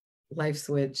life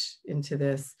switch into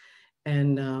this,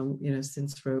 and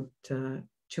since wrote 2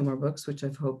 more books, which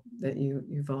I've hoped that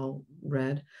you've all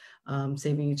read,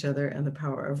 Saving Each Other and The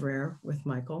Power of Rare with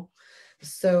Michael.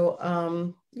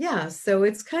 So yeah, so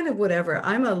it's kind of whatever.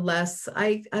 I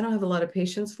don't have a lot of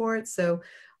patience for it. So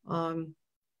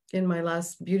in my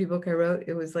last beauty book I wrote,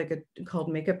 it was called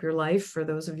Make Up Your Life, for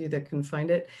those of you that can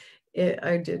find it.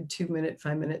 I did 2-minute,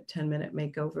 5-minute, 10-minute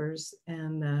makeovers,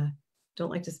 and don't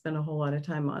like to spend a whole lot of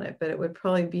time on it, but it would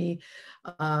probably be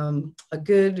a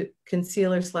good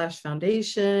concealer /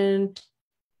 foundation,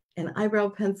 an eyebrow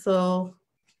pencil,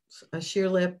 a sheer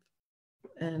lip,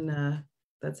 and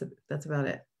that's about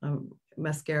it.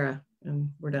 Mascara, and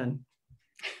we're done.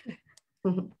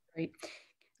 Great.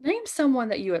 Name someone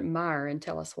that you admire and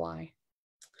tell us why.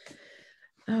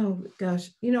 Oh gosh,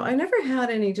 I never had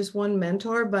just one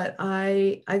mentor, but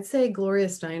I'd say Gloria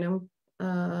Steinem.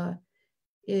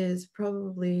 is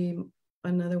probably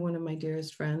another one of my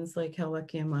dearest friends. Like, how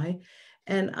lucky am I?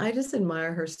 And I just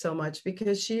admire her so much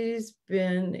because she's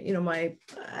been,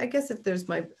 I guess if there's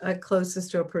my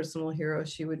closest to a personal hero,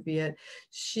 she would be it.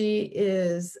 She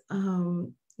is,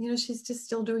 she's just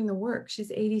still doing the work.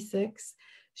 She's 86.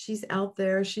 She's out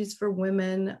there. She's for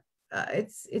women.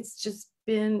 It's just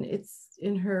been, it's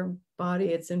in her body.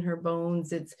 It's in her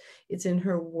bones. It's in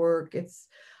her work.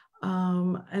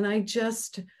 And I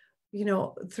just,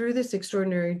 through this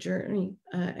extraordinary journey,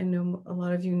 I know a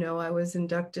lot of you know I was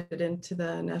inducted into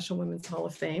the National Women's Hall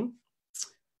of Fame,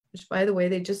 which, by the way,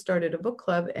 they just started a book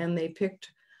club, and they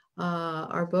picked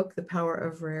our book, The Power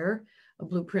of Rare, A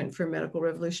Blueprint for Medical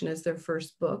Revolution, as their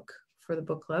first book for the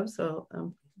book club. So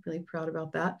I'm really proud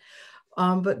about that.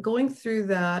 But going through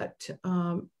that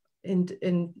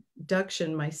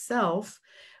induction myself,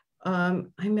 I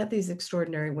met these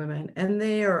extraordinary women, and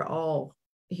they are all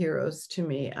heroes to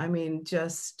me. I mean,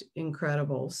 just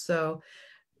incredible. So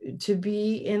to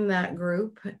be in that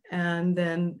group, and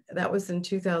then that was in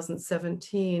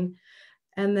 2017.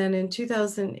 And then in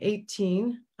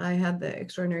 2018, I had the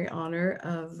extraordinary honor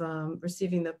of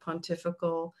receiving the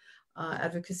Pontifical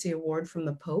Advocacy Award from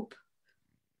the Pope.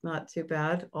 Not too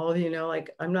bad. All of you know, like,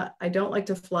 I don't like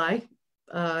to fly.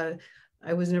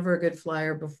 I was never a good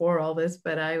flyer before all this,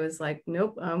 but I was like,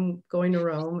 nope, I'm going to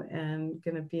Rome and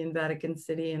going to be in Vatican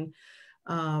City. And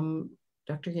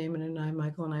Dr. Gaiman and I,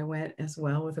 Michael and I, went as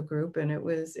well with a group, and it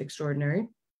was extraordinary.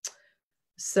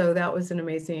 So that was an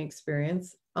amazing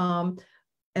experience. And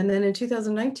then in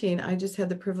 2019, I just had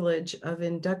the privilege of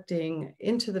inducting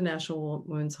into the National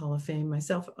Women's Hall of Fame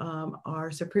myself,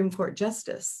 our Supreme Court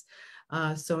Justice,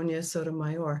 Sonia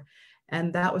Sotomayor.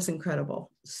 And that was incredible.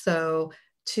 So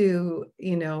to,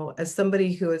 as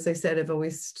somebody who, as I said, have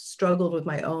always struggled with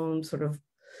my own sort of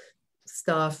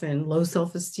stuff and low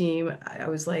self-esteem, I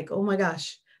was like, oh my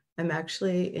gosh, I'm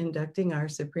actually inducting our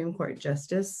Supreme Court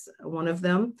Justice, one of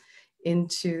them,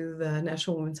 into the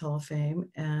National Women's Hall of Fame.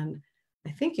 And I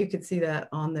think you could see that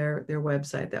on their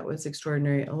website. That was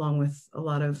extraordinary, along with a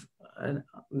lot of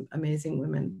amazing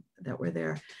women that were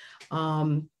there.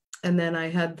 And then I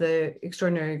had the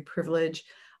extraordinary privilege,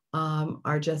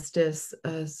 our Justice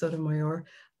Sotomayor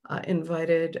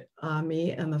invited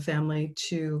me and the family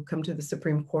to come to the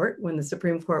Supreme Court when the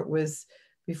Supreme Court was,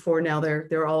 before now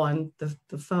they're all on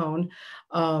the phone.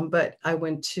 But I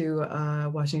went to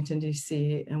Washington,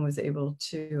 D.C. and was able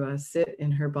to sit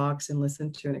in her box and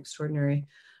listen to an extraordinary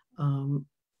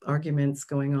arguments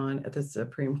going on at the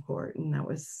Supreme Court. And that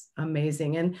was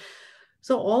amazing. And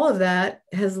so all of that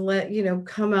has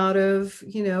come out of,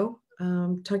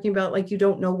 talking about, like, you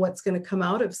don't know what's going to come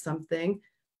out of something.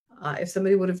 If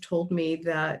somebody would have told me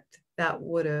that that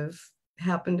would have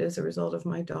happened as a result of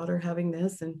my daughter having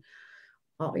this, and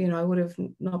I would have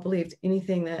not believed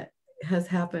anything that has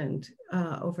happened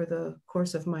over the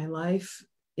course of my life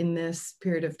in this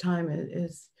period of time. It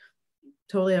is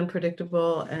totally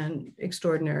unpredictable and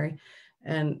extraordinary,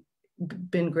 and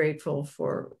been grateful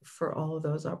for all of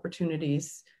those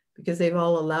opportunities, because they've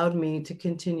all allowed me to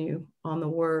continue on the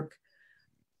work,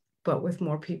 but with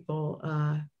more people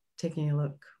taking a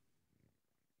look.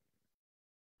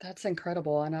 That's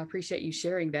incredible. And I appreciate you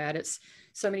sharing that. It's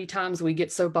so many times we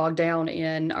get so bogged down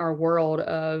in our world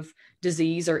of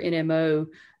disease or NMO.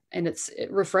 And it's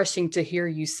refreshing to hear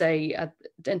you say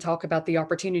and talk about the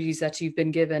opportunities that you've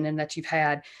been given and that you've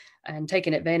had and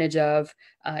taken advantage of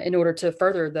in order to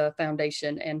further the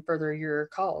foundation and further your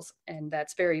cause. And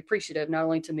that's very appreciative, not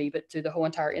only to me, but to the whole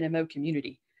entire NMO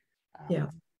community. Yeah.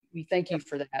 We thank you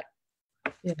for that.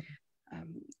 Yeah.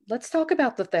 Let's talk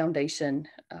about the foundation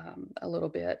a little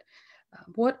bit.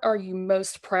 What are you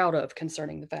most proud of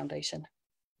concerning the foundation?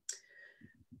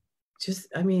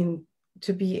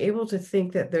 To be able to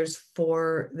think that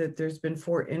there's been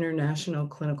 4 international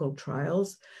clinical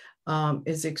trials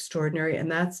is extraordinary.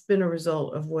 And that's been a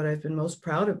result of what I've been most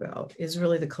proud about, is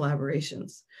really the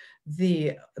collaborations.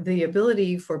 The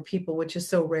ability for people, which is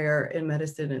so rare in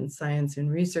medicine and science and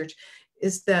research,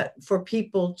 is that for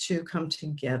people to come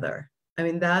together.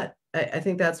 I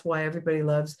think that's why everybody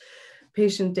loves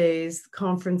patient days,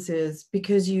 conferences,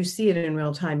 because you see it in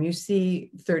real time. You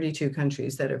see 32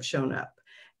 countries that have shown up,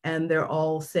 and they're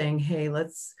all saying, hey,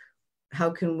 how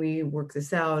can we work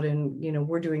this out? And,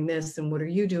 we're doing this, and what are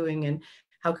you doing? And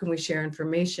how can we share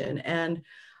information? And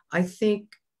I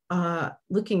think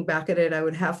looking back at it, I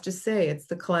would have to say it's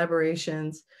the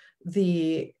collaborations,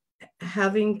 the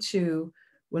having to,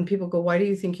 when people go, why do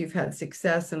you think you've had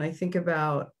success? And I think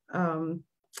about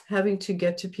having to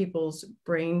get to people's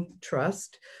brain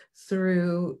trust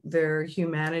through their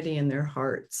humanity and their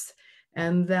hearts.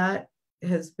 And that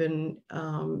has been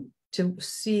to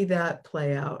see that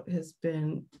play out has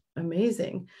been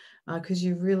amazing, because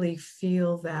you really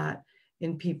feel that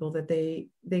in people, that they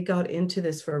got into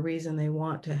this for a reason. They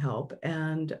want to help.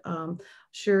 And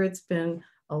sure, it's been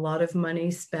a lot of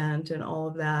money spent and all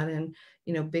of that. And,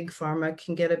 you know, big pharma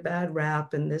can get a bad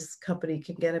rap and this company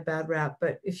can get a bad rap.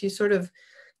 But if you sort of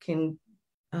can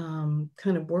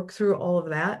kind of work through all of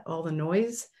that, all the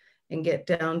noise, and get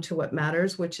down to what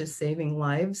matters, which is saving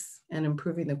lives and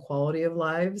improving the quality of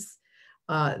lives,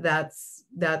 that's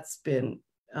been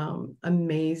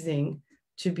amazing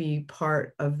to be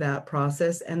part of that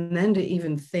process. And then to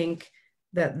even think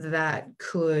that that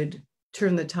could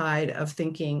turn the tide of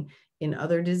thinking in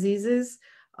other diseases.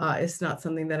 It's not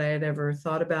something that I had ever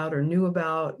thought about or knew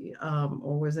about,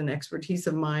 or was an expertise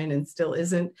of mine, and still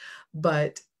isn't.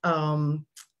 But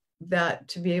that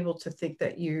to be able to think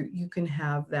that you can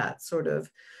have that sort of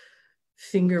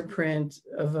fingerprint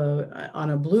of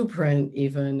on a blueprint,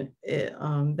 even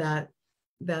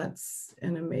that's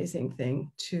an amazing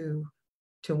thing to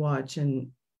watch.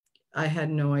 And I had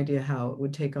no idea how it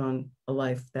would take on a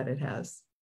life that it has.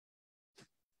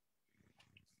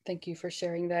 Thank you for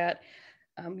sharing that.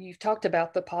 You've talked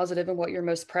about the positive and what you're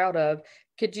most proud of.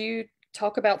 Could you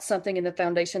talk about something in the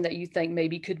foundation that you think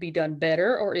maybe could be done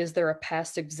better, or is there a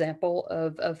past example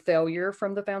of failure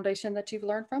from the foundation that you've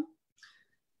learned from?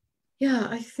 Yeah,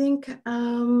 I think,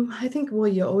 well,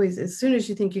 you always, as soon as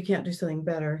you think you can't do something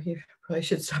better, you probably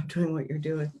should stop doing what you're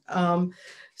doing.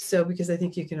 So, because I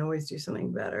think you can always do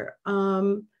something better.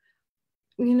 You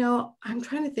know, I'm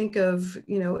trying to think of,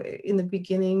 you know, in the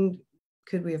beginning,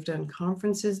 could we have done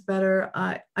conferences better?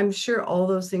 I'm sure all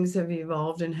those things have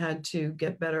evolved and had to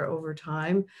get better over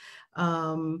time.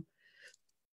 You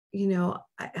know,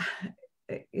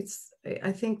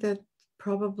 I think that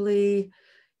probably,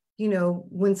 you know,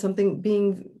 when if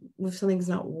something's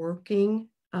not working,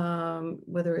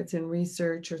 whether it's in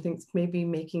research or things, maybe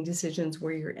making decisions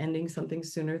where you're ending something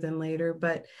sooner than later.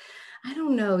 But I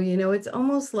don't know, you know, it's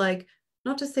almost like,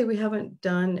 not to say we haven't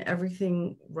done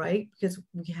everything right, because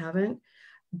we haven't,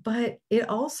 but it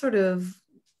all sort of,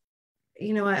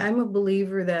 you know, I'm a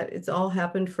believer that it's all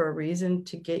happened for a reason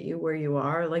to get you where you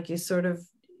are. Like, you sort of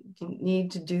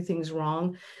need to do things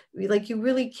wrong. Like, you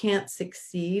really can't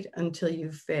succeed until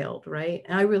you've failed, right?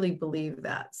 And I really believe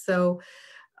that. So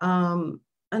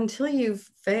until you've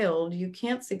failed, you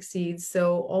can't succeed.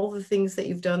 So all the things that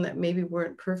you've done that maybe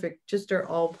weren't perfect just are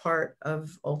all part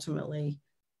of, ultimately,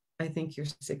 I think, your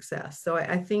success. So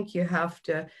I think you have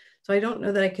to, so I don't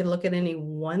know that I can look at any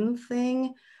one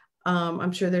thing.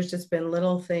 I'm sure there's just been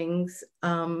little things.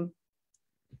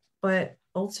 But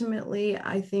ultimately,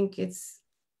 I think it's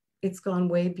gone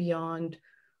way beyond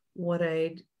what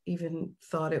I'd even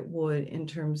thought it would, in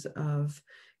terms of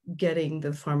getting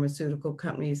the pharmaceutical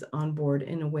companies on board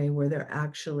in a way where they're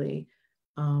actually,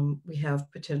 we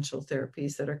have potential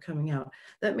therapies that are coming out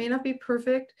that may not be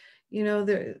perfect. You know,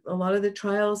 a lot of the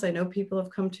trials, I know people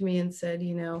have come to me and said,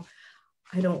 you know,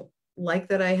 I don't like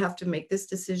that I have to make this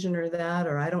decision or that,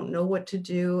 or I don't know what to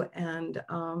do. And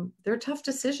they're tough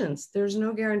decisions. There's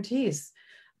no guarantees.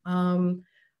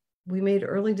 We made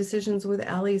early decisions with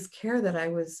Allie's care that I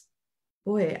was,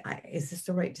 boy, is this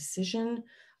the right decision?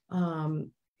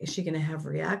 Is she going to have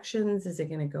reactions? Is it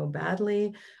going to go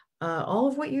badly? All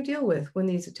of what you deal with when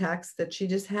these attacks that she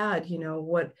just had, you know,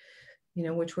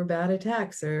 which were bad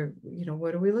attacks, or, you know,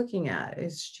 what are we looking at?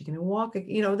 Is she going to walk?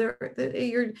 You know,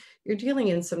 you're dealing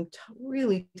in some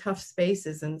really tough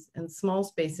spaces, and small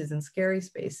spaces and scary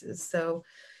spaces. So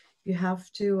you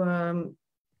have to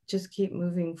just keep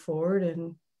moving forward,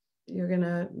 and you're going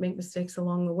to make mistakes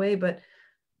along the way. But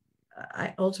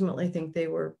I ultimately think they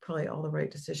were probably all the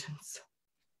right decisions.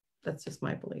 That's just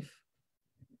my belief.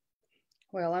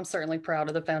 Well, I'm certainly proud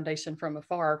of the foundation from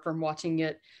afar, from watching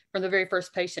it from the very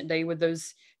first patient day with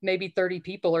those maybe 30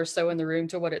 people or so in the room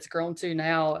to what it's grown to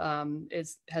now.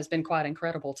 Has been quite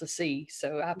incredible to see.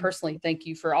 So I personally thank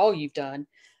you for all you've done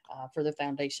for the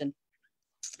foundation.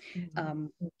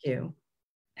 Thank you.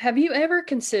 Have you ever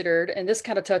considered, and this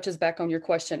kind of touches back on your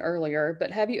question earlier, but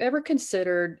have you ever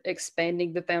considered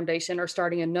expanding the foundation or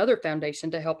starting another foundation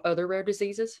to help other rare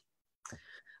diseases?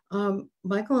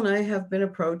 Michael and I have been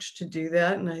approached to do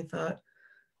that. And I thought,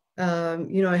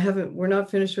 you know, we're not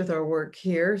finished with our work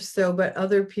here. So, but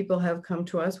other people have come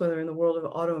to us, whether in the world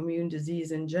of autoimmune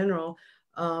disease in general.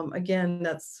 Again,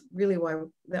 that's really why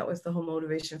that was the whole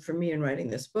motivation for me in writing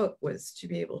this book, was to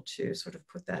be able to sort of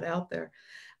put that out there.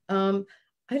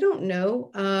 I don't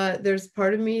know. There's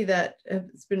part of me that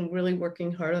has been really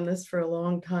working hard on this for a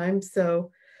long time.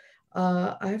 So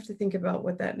I have to think about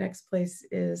what that next place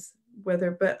is,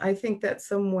 but I think that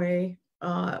some way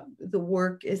the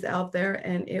work is out there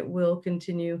and it will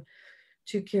continue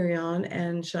to carry on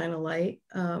and shine a light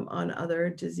on other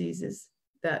diseases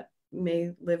that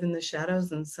may live in the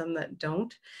shadows and some that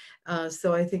don't.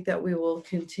 So I think that we will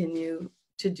continue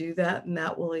to do that and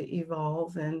that will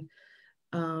evolve. And,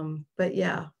 but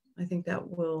yeah, I think that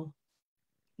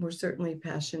we're certainly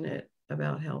passionate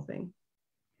about helping.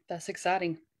 That's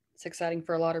exciting. It's exciting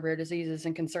for a lot of rare diseases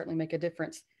and can certainly make a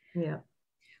difference. Yeah.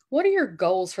 What are your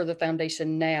goals for the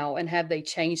foundation now, and have they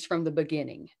changed from the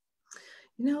beginning?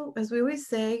 You know, as we always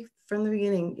say from the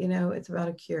beginning, you know, it's about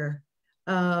a cure.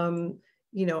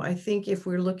 You know, I think if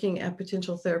we're looking at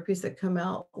potential therapies that come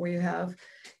out where you have,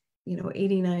 you know,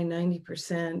 89,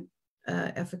 90%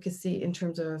 efficacy in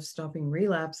terms of stopping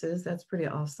relapses, that's pretty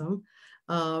awesome.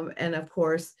 And of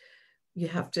course, you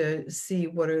have to see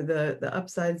what are the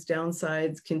upsides,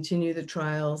 downsides, continue the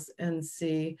trials and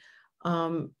see.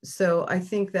 So I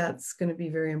think that's going to be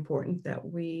very important that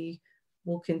we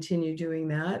will continue doing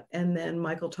that. And then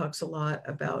Michael talks a lot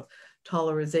about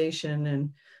tolerization,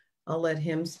 and I'll let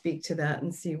him speak to that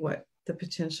and see what the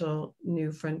potential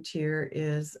new frontier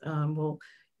is. We'll,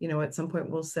 you know, at some point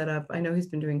we'll set up, I know he's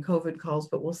been doing COVID calls,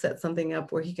 but we'll set something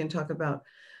up where he can talk about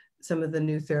some of the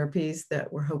new therapies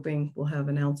that we're hoping we'll have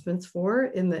announcements for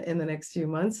in the next few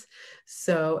months.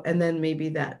 So, and then maybe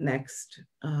that next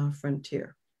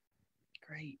frontier.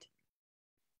 Great.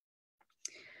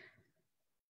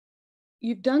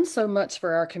 You've done so much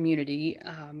for our community,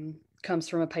 comes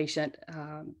from a patient.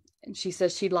 And she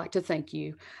says she'd like to thank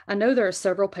you. I know there are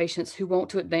several patients who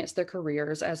want to advance their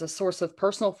careers as a source of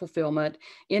personal fulfillment,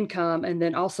 income, and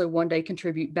then also one day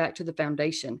contribute back to the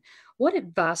foundation. What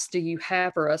advice do you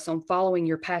have for us on following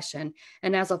your passion?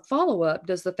 And as a follow-up,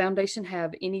 does the foundation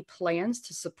have any plans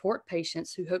to support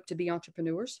patients who hope to be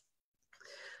entrepreneurs?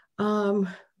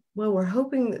 Well, we're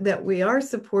hoping that we are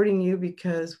supporting you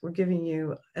because we're giving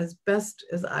you as best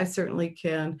as I certainly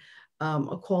can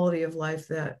a quality of life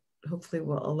that hopefully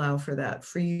will allow for that,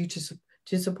 for you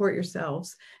to support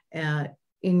yourselves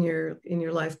in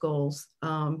your life goals.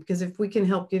 Because if we can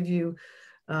help give you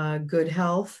good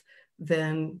health,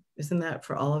 then isn't that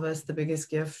for all of us the biggest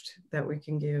gift that we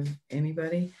can give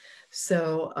anybody?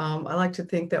 So I like to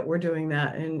think that we're doing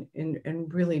that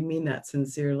and really mean that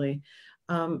sincerely.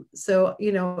 So,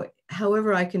 you know,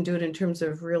 however I can do it in terms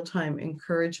of real-time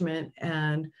encouragement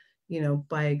and, you know,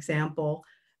 by example,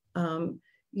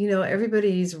 you know,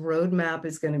 everybody's roadmap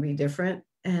is going to be different,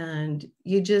 and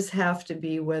you just have to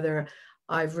be, whether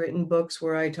I've written books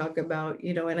where I talk about,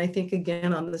 you know, and I think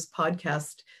again on this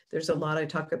podcast, there's a lot I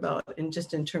talk about in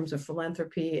just in terms of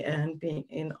philanthropy and being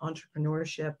in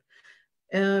entrepreneurship.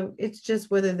 It's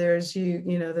just whether there's you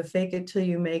know, the fake it till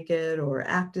you make it, or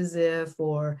act as if,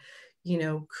 or, you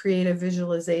know, create a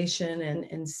visualization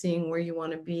and seeing where you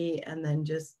want to be, and then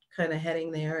just kind of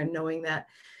heading there and knowing that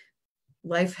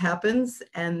life happens.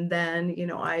 And then, you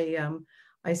know,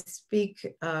 I speak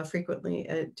frequently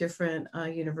at different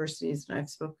universities, and I've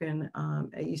spoken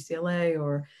at UCLA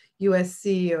or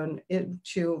USC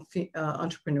to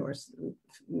entrepreneurs,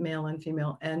 male and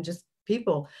female, and just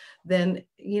people. Then,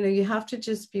 you know, you have to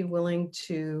just be willing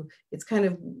to, it's kind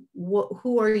of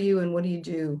who are you and what do you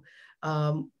do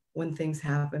when things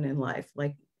happen in life?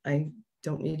 Like, I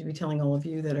don't need to be telling all of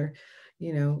you that are,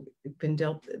 you know, been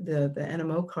dealt the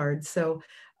NMO card. So,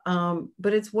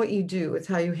 but it's what you do. It's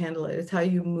how you handle it. It's how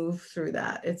you move through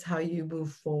that. It's how you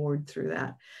move forward through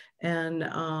that. And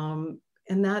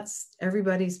that's,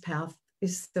 everybody's path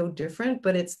is so different,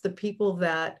 but it's the people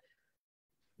that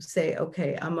say,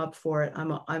 okay, I'm up for it.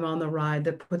 I'm on the ride,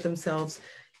 that put themselves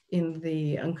in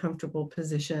the uncomfortable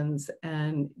positions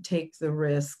and take the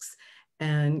risks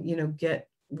and, you know, get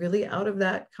really out of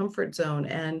that comfort zone.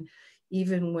 And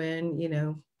even when, you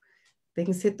know,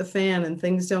 things hit the fan and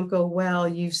things don't go well,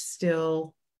 you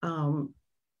still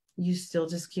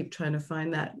just keep trying to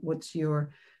find that, what's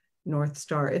your North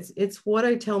Star. It's what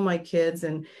I tell my kids,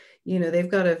 and, you know,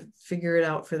 they've got to figure it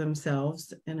out for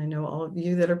themselves. And I know all of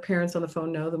you that are parents on the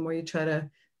phone know, the more you try to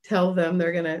tell them,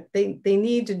 they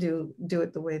need to do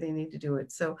it the way they need to do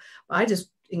it. So I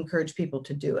just encourage people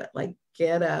to do it. Like,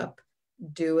 get up,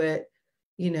 do it.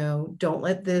 You know, don't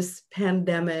let this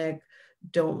pandemic,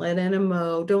 don't let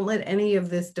NMO, don't let any of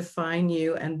this define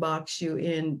you and box you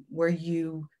in where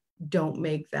you don't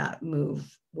make that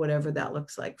move, whatever that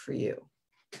looks like for you.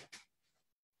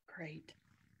 Great.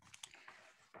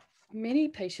 Many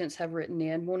patients have written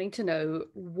in wanting to know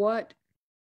what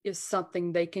is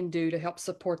something they can do to help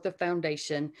support the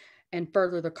foundation and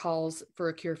further the cause for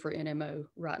a cure for NMO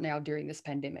right now during this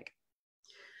pandemic.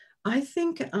 I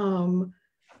think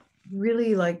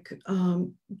really like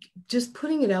just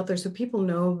putting it out there so people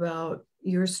know about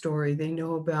your story. They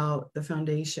know about the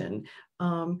foundation.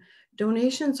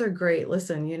 Donations are great.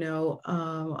 Listen,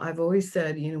 I've always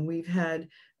said, we've had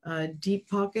deep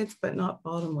pockets, but not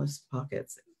bottomless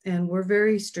pockets. And we're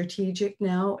very strategic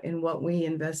now in what we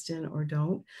invest in or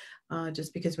don't,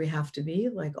 just because we have to be,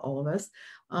 like all of us,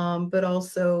 but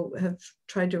also have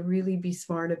tried to really be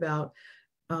smart about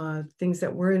things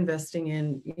that we're investing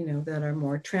in, that are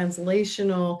more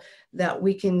translational, that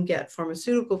we can get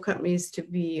pharmaceutical companies to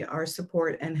be our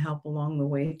support and help along the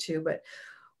way too. But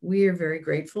we are very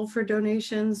grateful for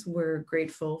donations. We're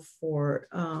grateful for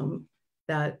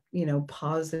that,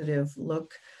 positive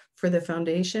look for the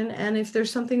foundation. And if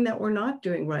there's something that we're not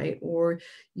doing right, or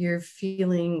you're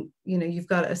feeling, you've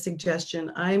got a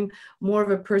suggestion. I'm more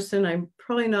of a person, I'm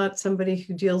probably not somebody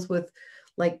who deals with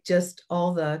like just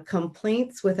all the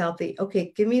complaints without the,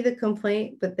 okay, give me the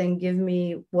complaint, but then give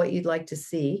me what you'd like to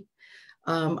see.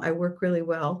 I work really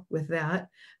well with that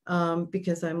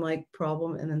because I'm like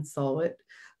problem and then solve it.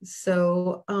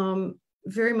 So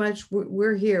very much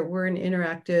we're here. We're an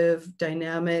interactive,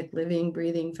 dynamic, living,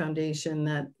 breathing foundation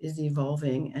that is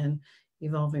evolving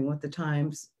with the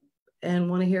times, and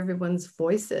want to hear everyone's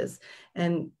voices.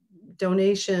 And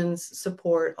donations,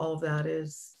 support, all of that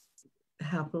is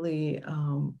happily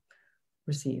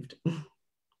received.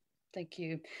 Thank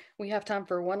you. We have time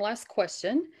for one last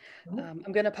question.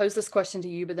 I'm going to pose this question to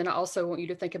you, but then I also want you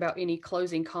to think about any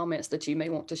closing comments that you may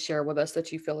want to share with us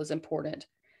that you feel is important.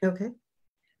 Okay.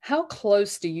 How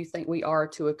close do you think we are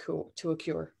to a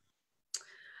cure?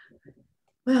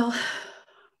 Well,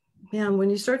 man,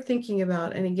 when you start thinking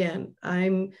about, and again,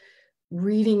 I'm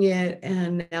reading it,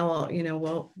 and now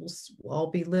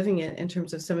I'll be living it in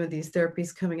terms of some of these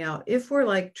therapies coming out. If we're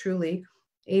like truly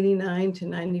 89 to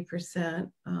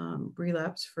 90%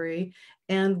 relapse free,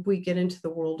 and we get into the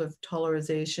world of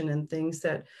tolerization and things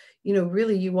that,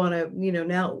 really you want to,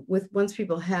 now once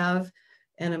people have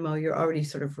NMO, you're already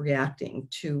sort of reacting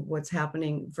to what's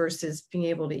happening versus being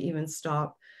able to even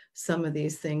stop some of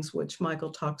these things, which Michael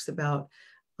talks about,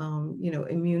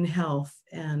 immune health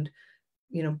and,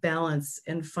 balance,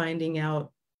 and finding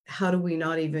out how do we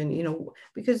not even,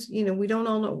 because, we don't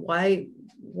all know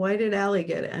why did Allie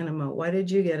get NMO? Why did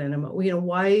you get NMO?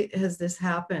 Why has this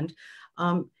happened?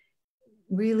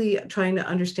 Really trying to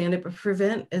understand it, but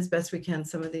prevent as best we can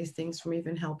some of these things from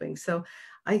even helping. So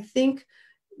I think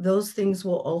those things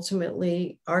will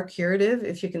ultimately are curative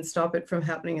if you can stop it from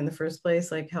happening in the first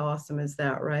place. Like, how awesome is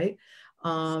that, right?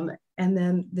 And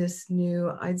then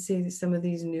I'd say some of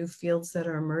these new fields that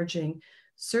are emerging,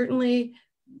 certainly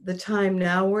the time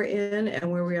now we're in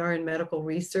and where we are in medical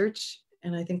research.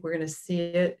 And I think we're going to see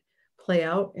it play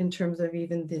out in terms of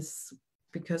even this,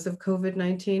 because of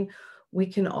COVID-19, we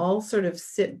can all sort of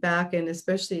sit back, and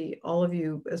especially all of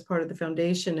you as part of the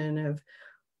foundation and have,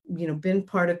 been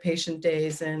part of patient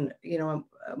days. And,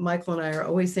 Michael and I are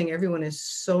always saying everyone is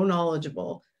so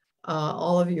knowledgeable.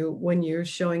 All of you, when you're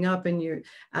showing up and you're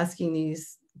asking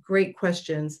these great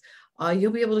questions,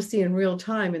 you'll be able to see in real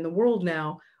time in the world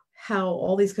now how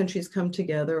all these countries come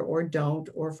together or don't,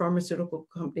 or pharmaceutical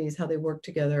companies, how they work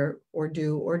together or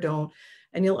do or don't.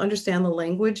 And you'll understand the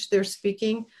language they're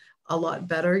speaking a lot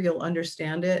better. You'll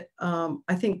understand it.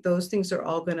 I think those things are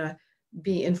all going to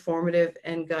be informative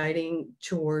and guiding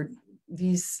toward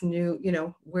these new,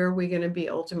 where are we going to be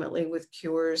ultimately with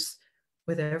cures,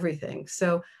 with everything.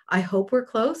 So I hope we're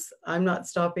close. I'm not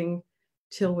stopping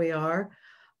till we are.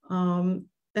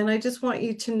 And I just want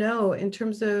you to know, in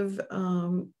terms of,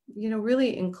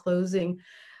 really in closing,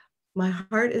 my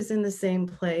heart is in the same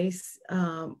place.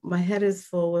 My head is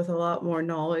full with a lot more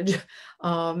knowledge.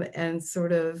 And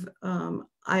sort of,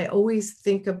 I always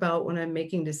think about when I'm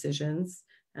making decisions,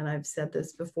 and I've said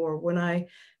this before, when I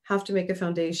have to make a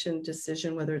foundation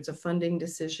decision, whether it's a funding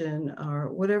decision or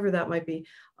whatever that might be,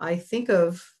 I think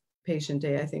of patient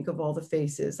day. I think of all the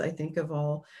faces. I think of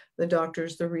all the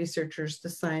doctors, the researchers, the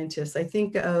scientists. I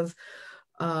think of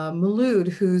Malud,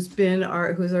 who's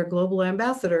our global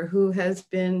ambassador, who has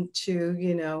been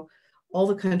to, all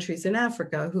the countries in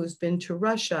Africa, who's been to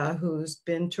Russia, who's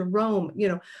been to Rome,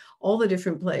 all the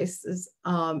different places,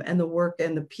 and the work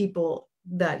and the people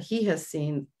that he has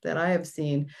seen, that I have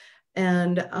seen,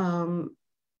 and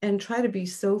try to be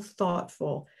so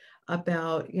thoughtful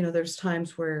about, there's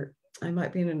times where I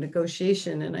might be in a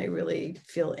negotiation and I really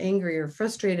feel angry or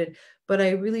frustrated, but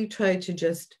I really try to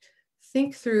just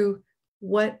think through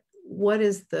what would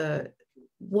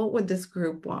this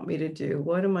group want me to do?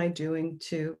 What am I doing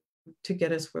to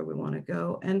get us where we want to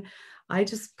go? And I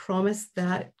just promise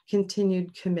that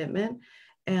continued commitment.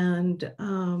 And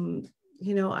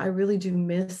you know, I really do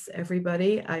miss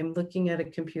everybody. I'm looking at a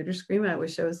computer screen. I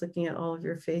wish I was looking at all of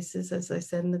your faces, as I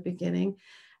said in the beginning.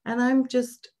 And I'm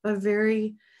just a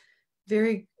very,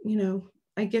 very, you know,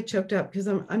 I get choked up because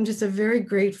I'm just a very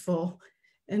grateful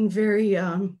and very,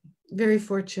 very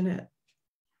fortunate.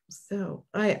 So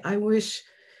I wish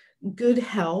good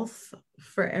health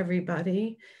for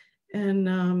everybody, and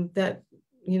that,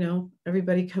 you know,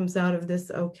 everybody comes out of this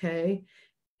okay,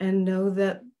 and know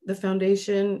that the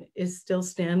foundation is still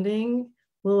standing.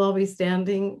 We'll all be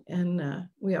standing, and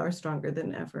we are stronger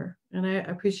than ever. And I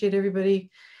appreciate everybody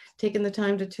taking the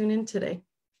time to tune in today.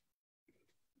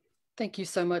 Thank you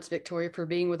so much, Victoria, for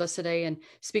being with us today and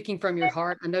speaking from your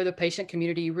heart. I know the patient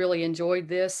community really enjoyed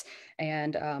this,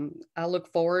 and I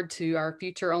look forward to our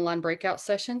future online breakout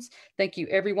sessions. Thank you,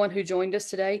 everyone who joined us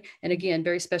today. And again,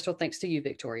 very special thanks to you,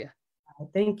 Victoria.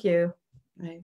 Thank you. Bye.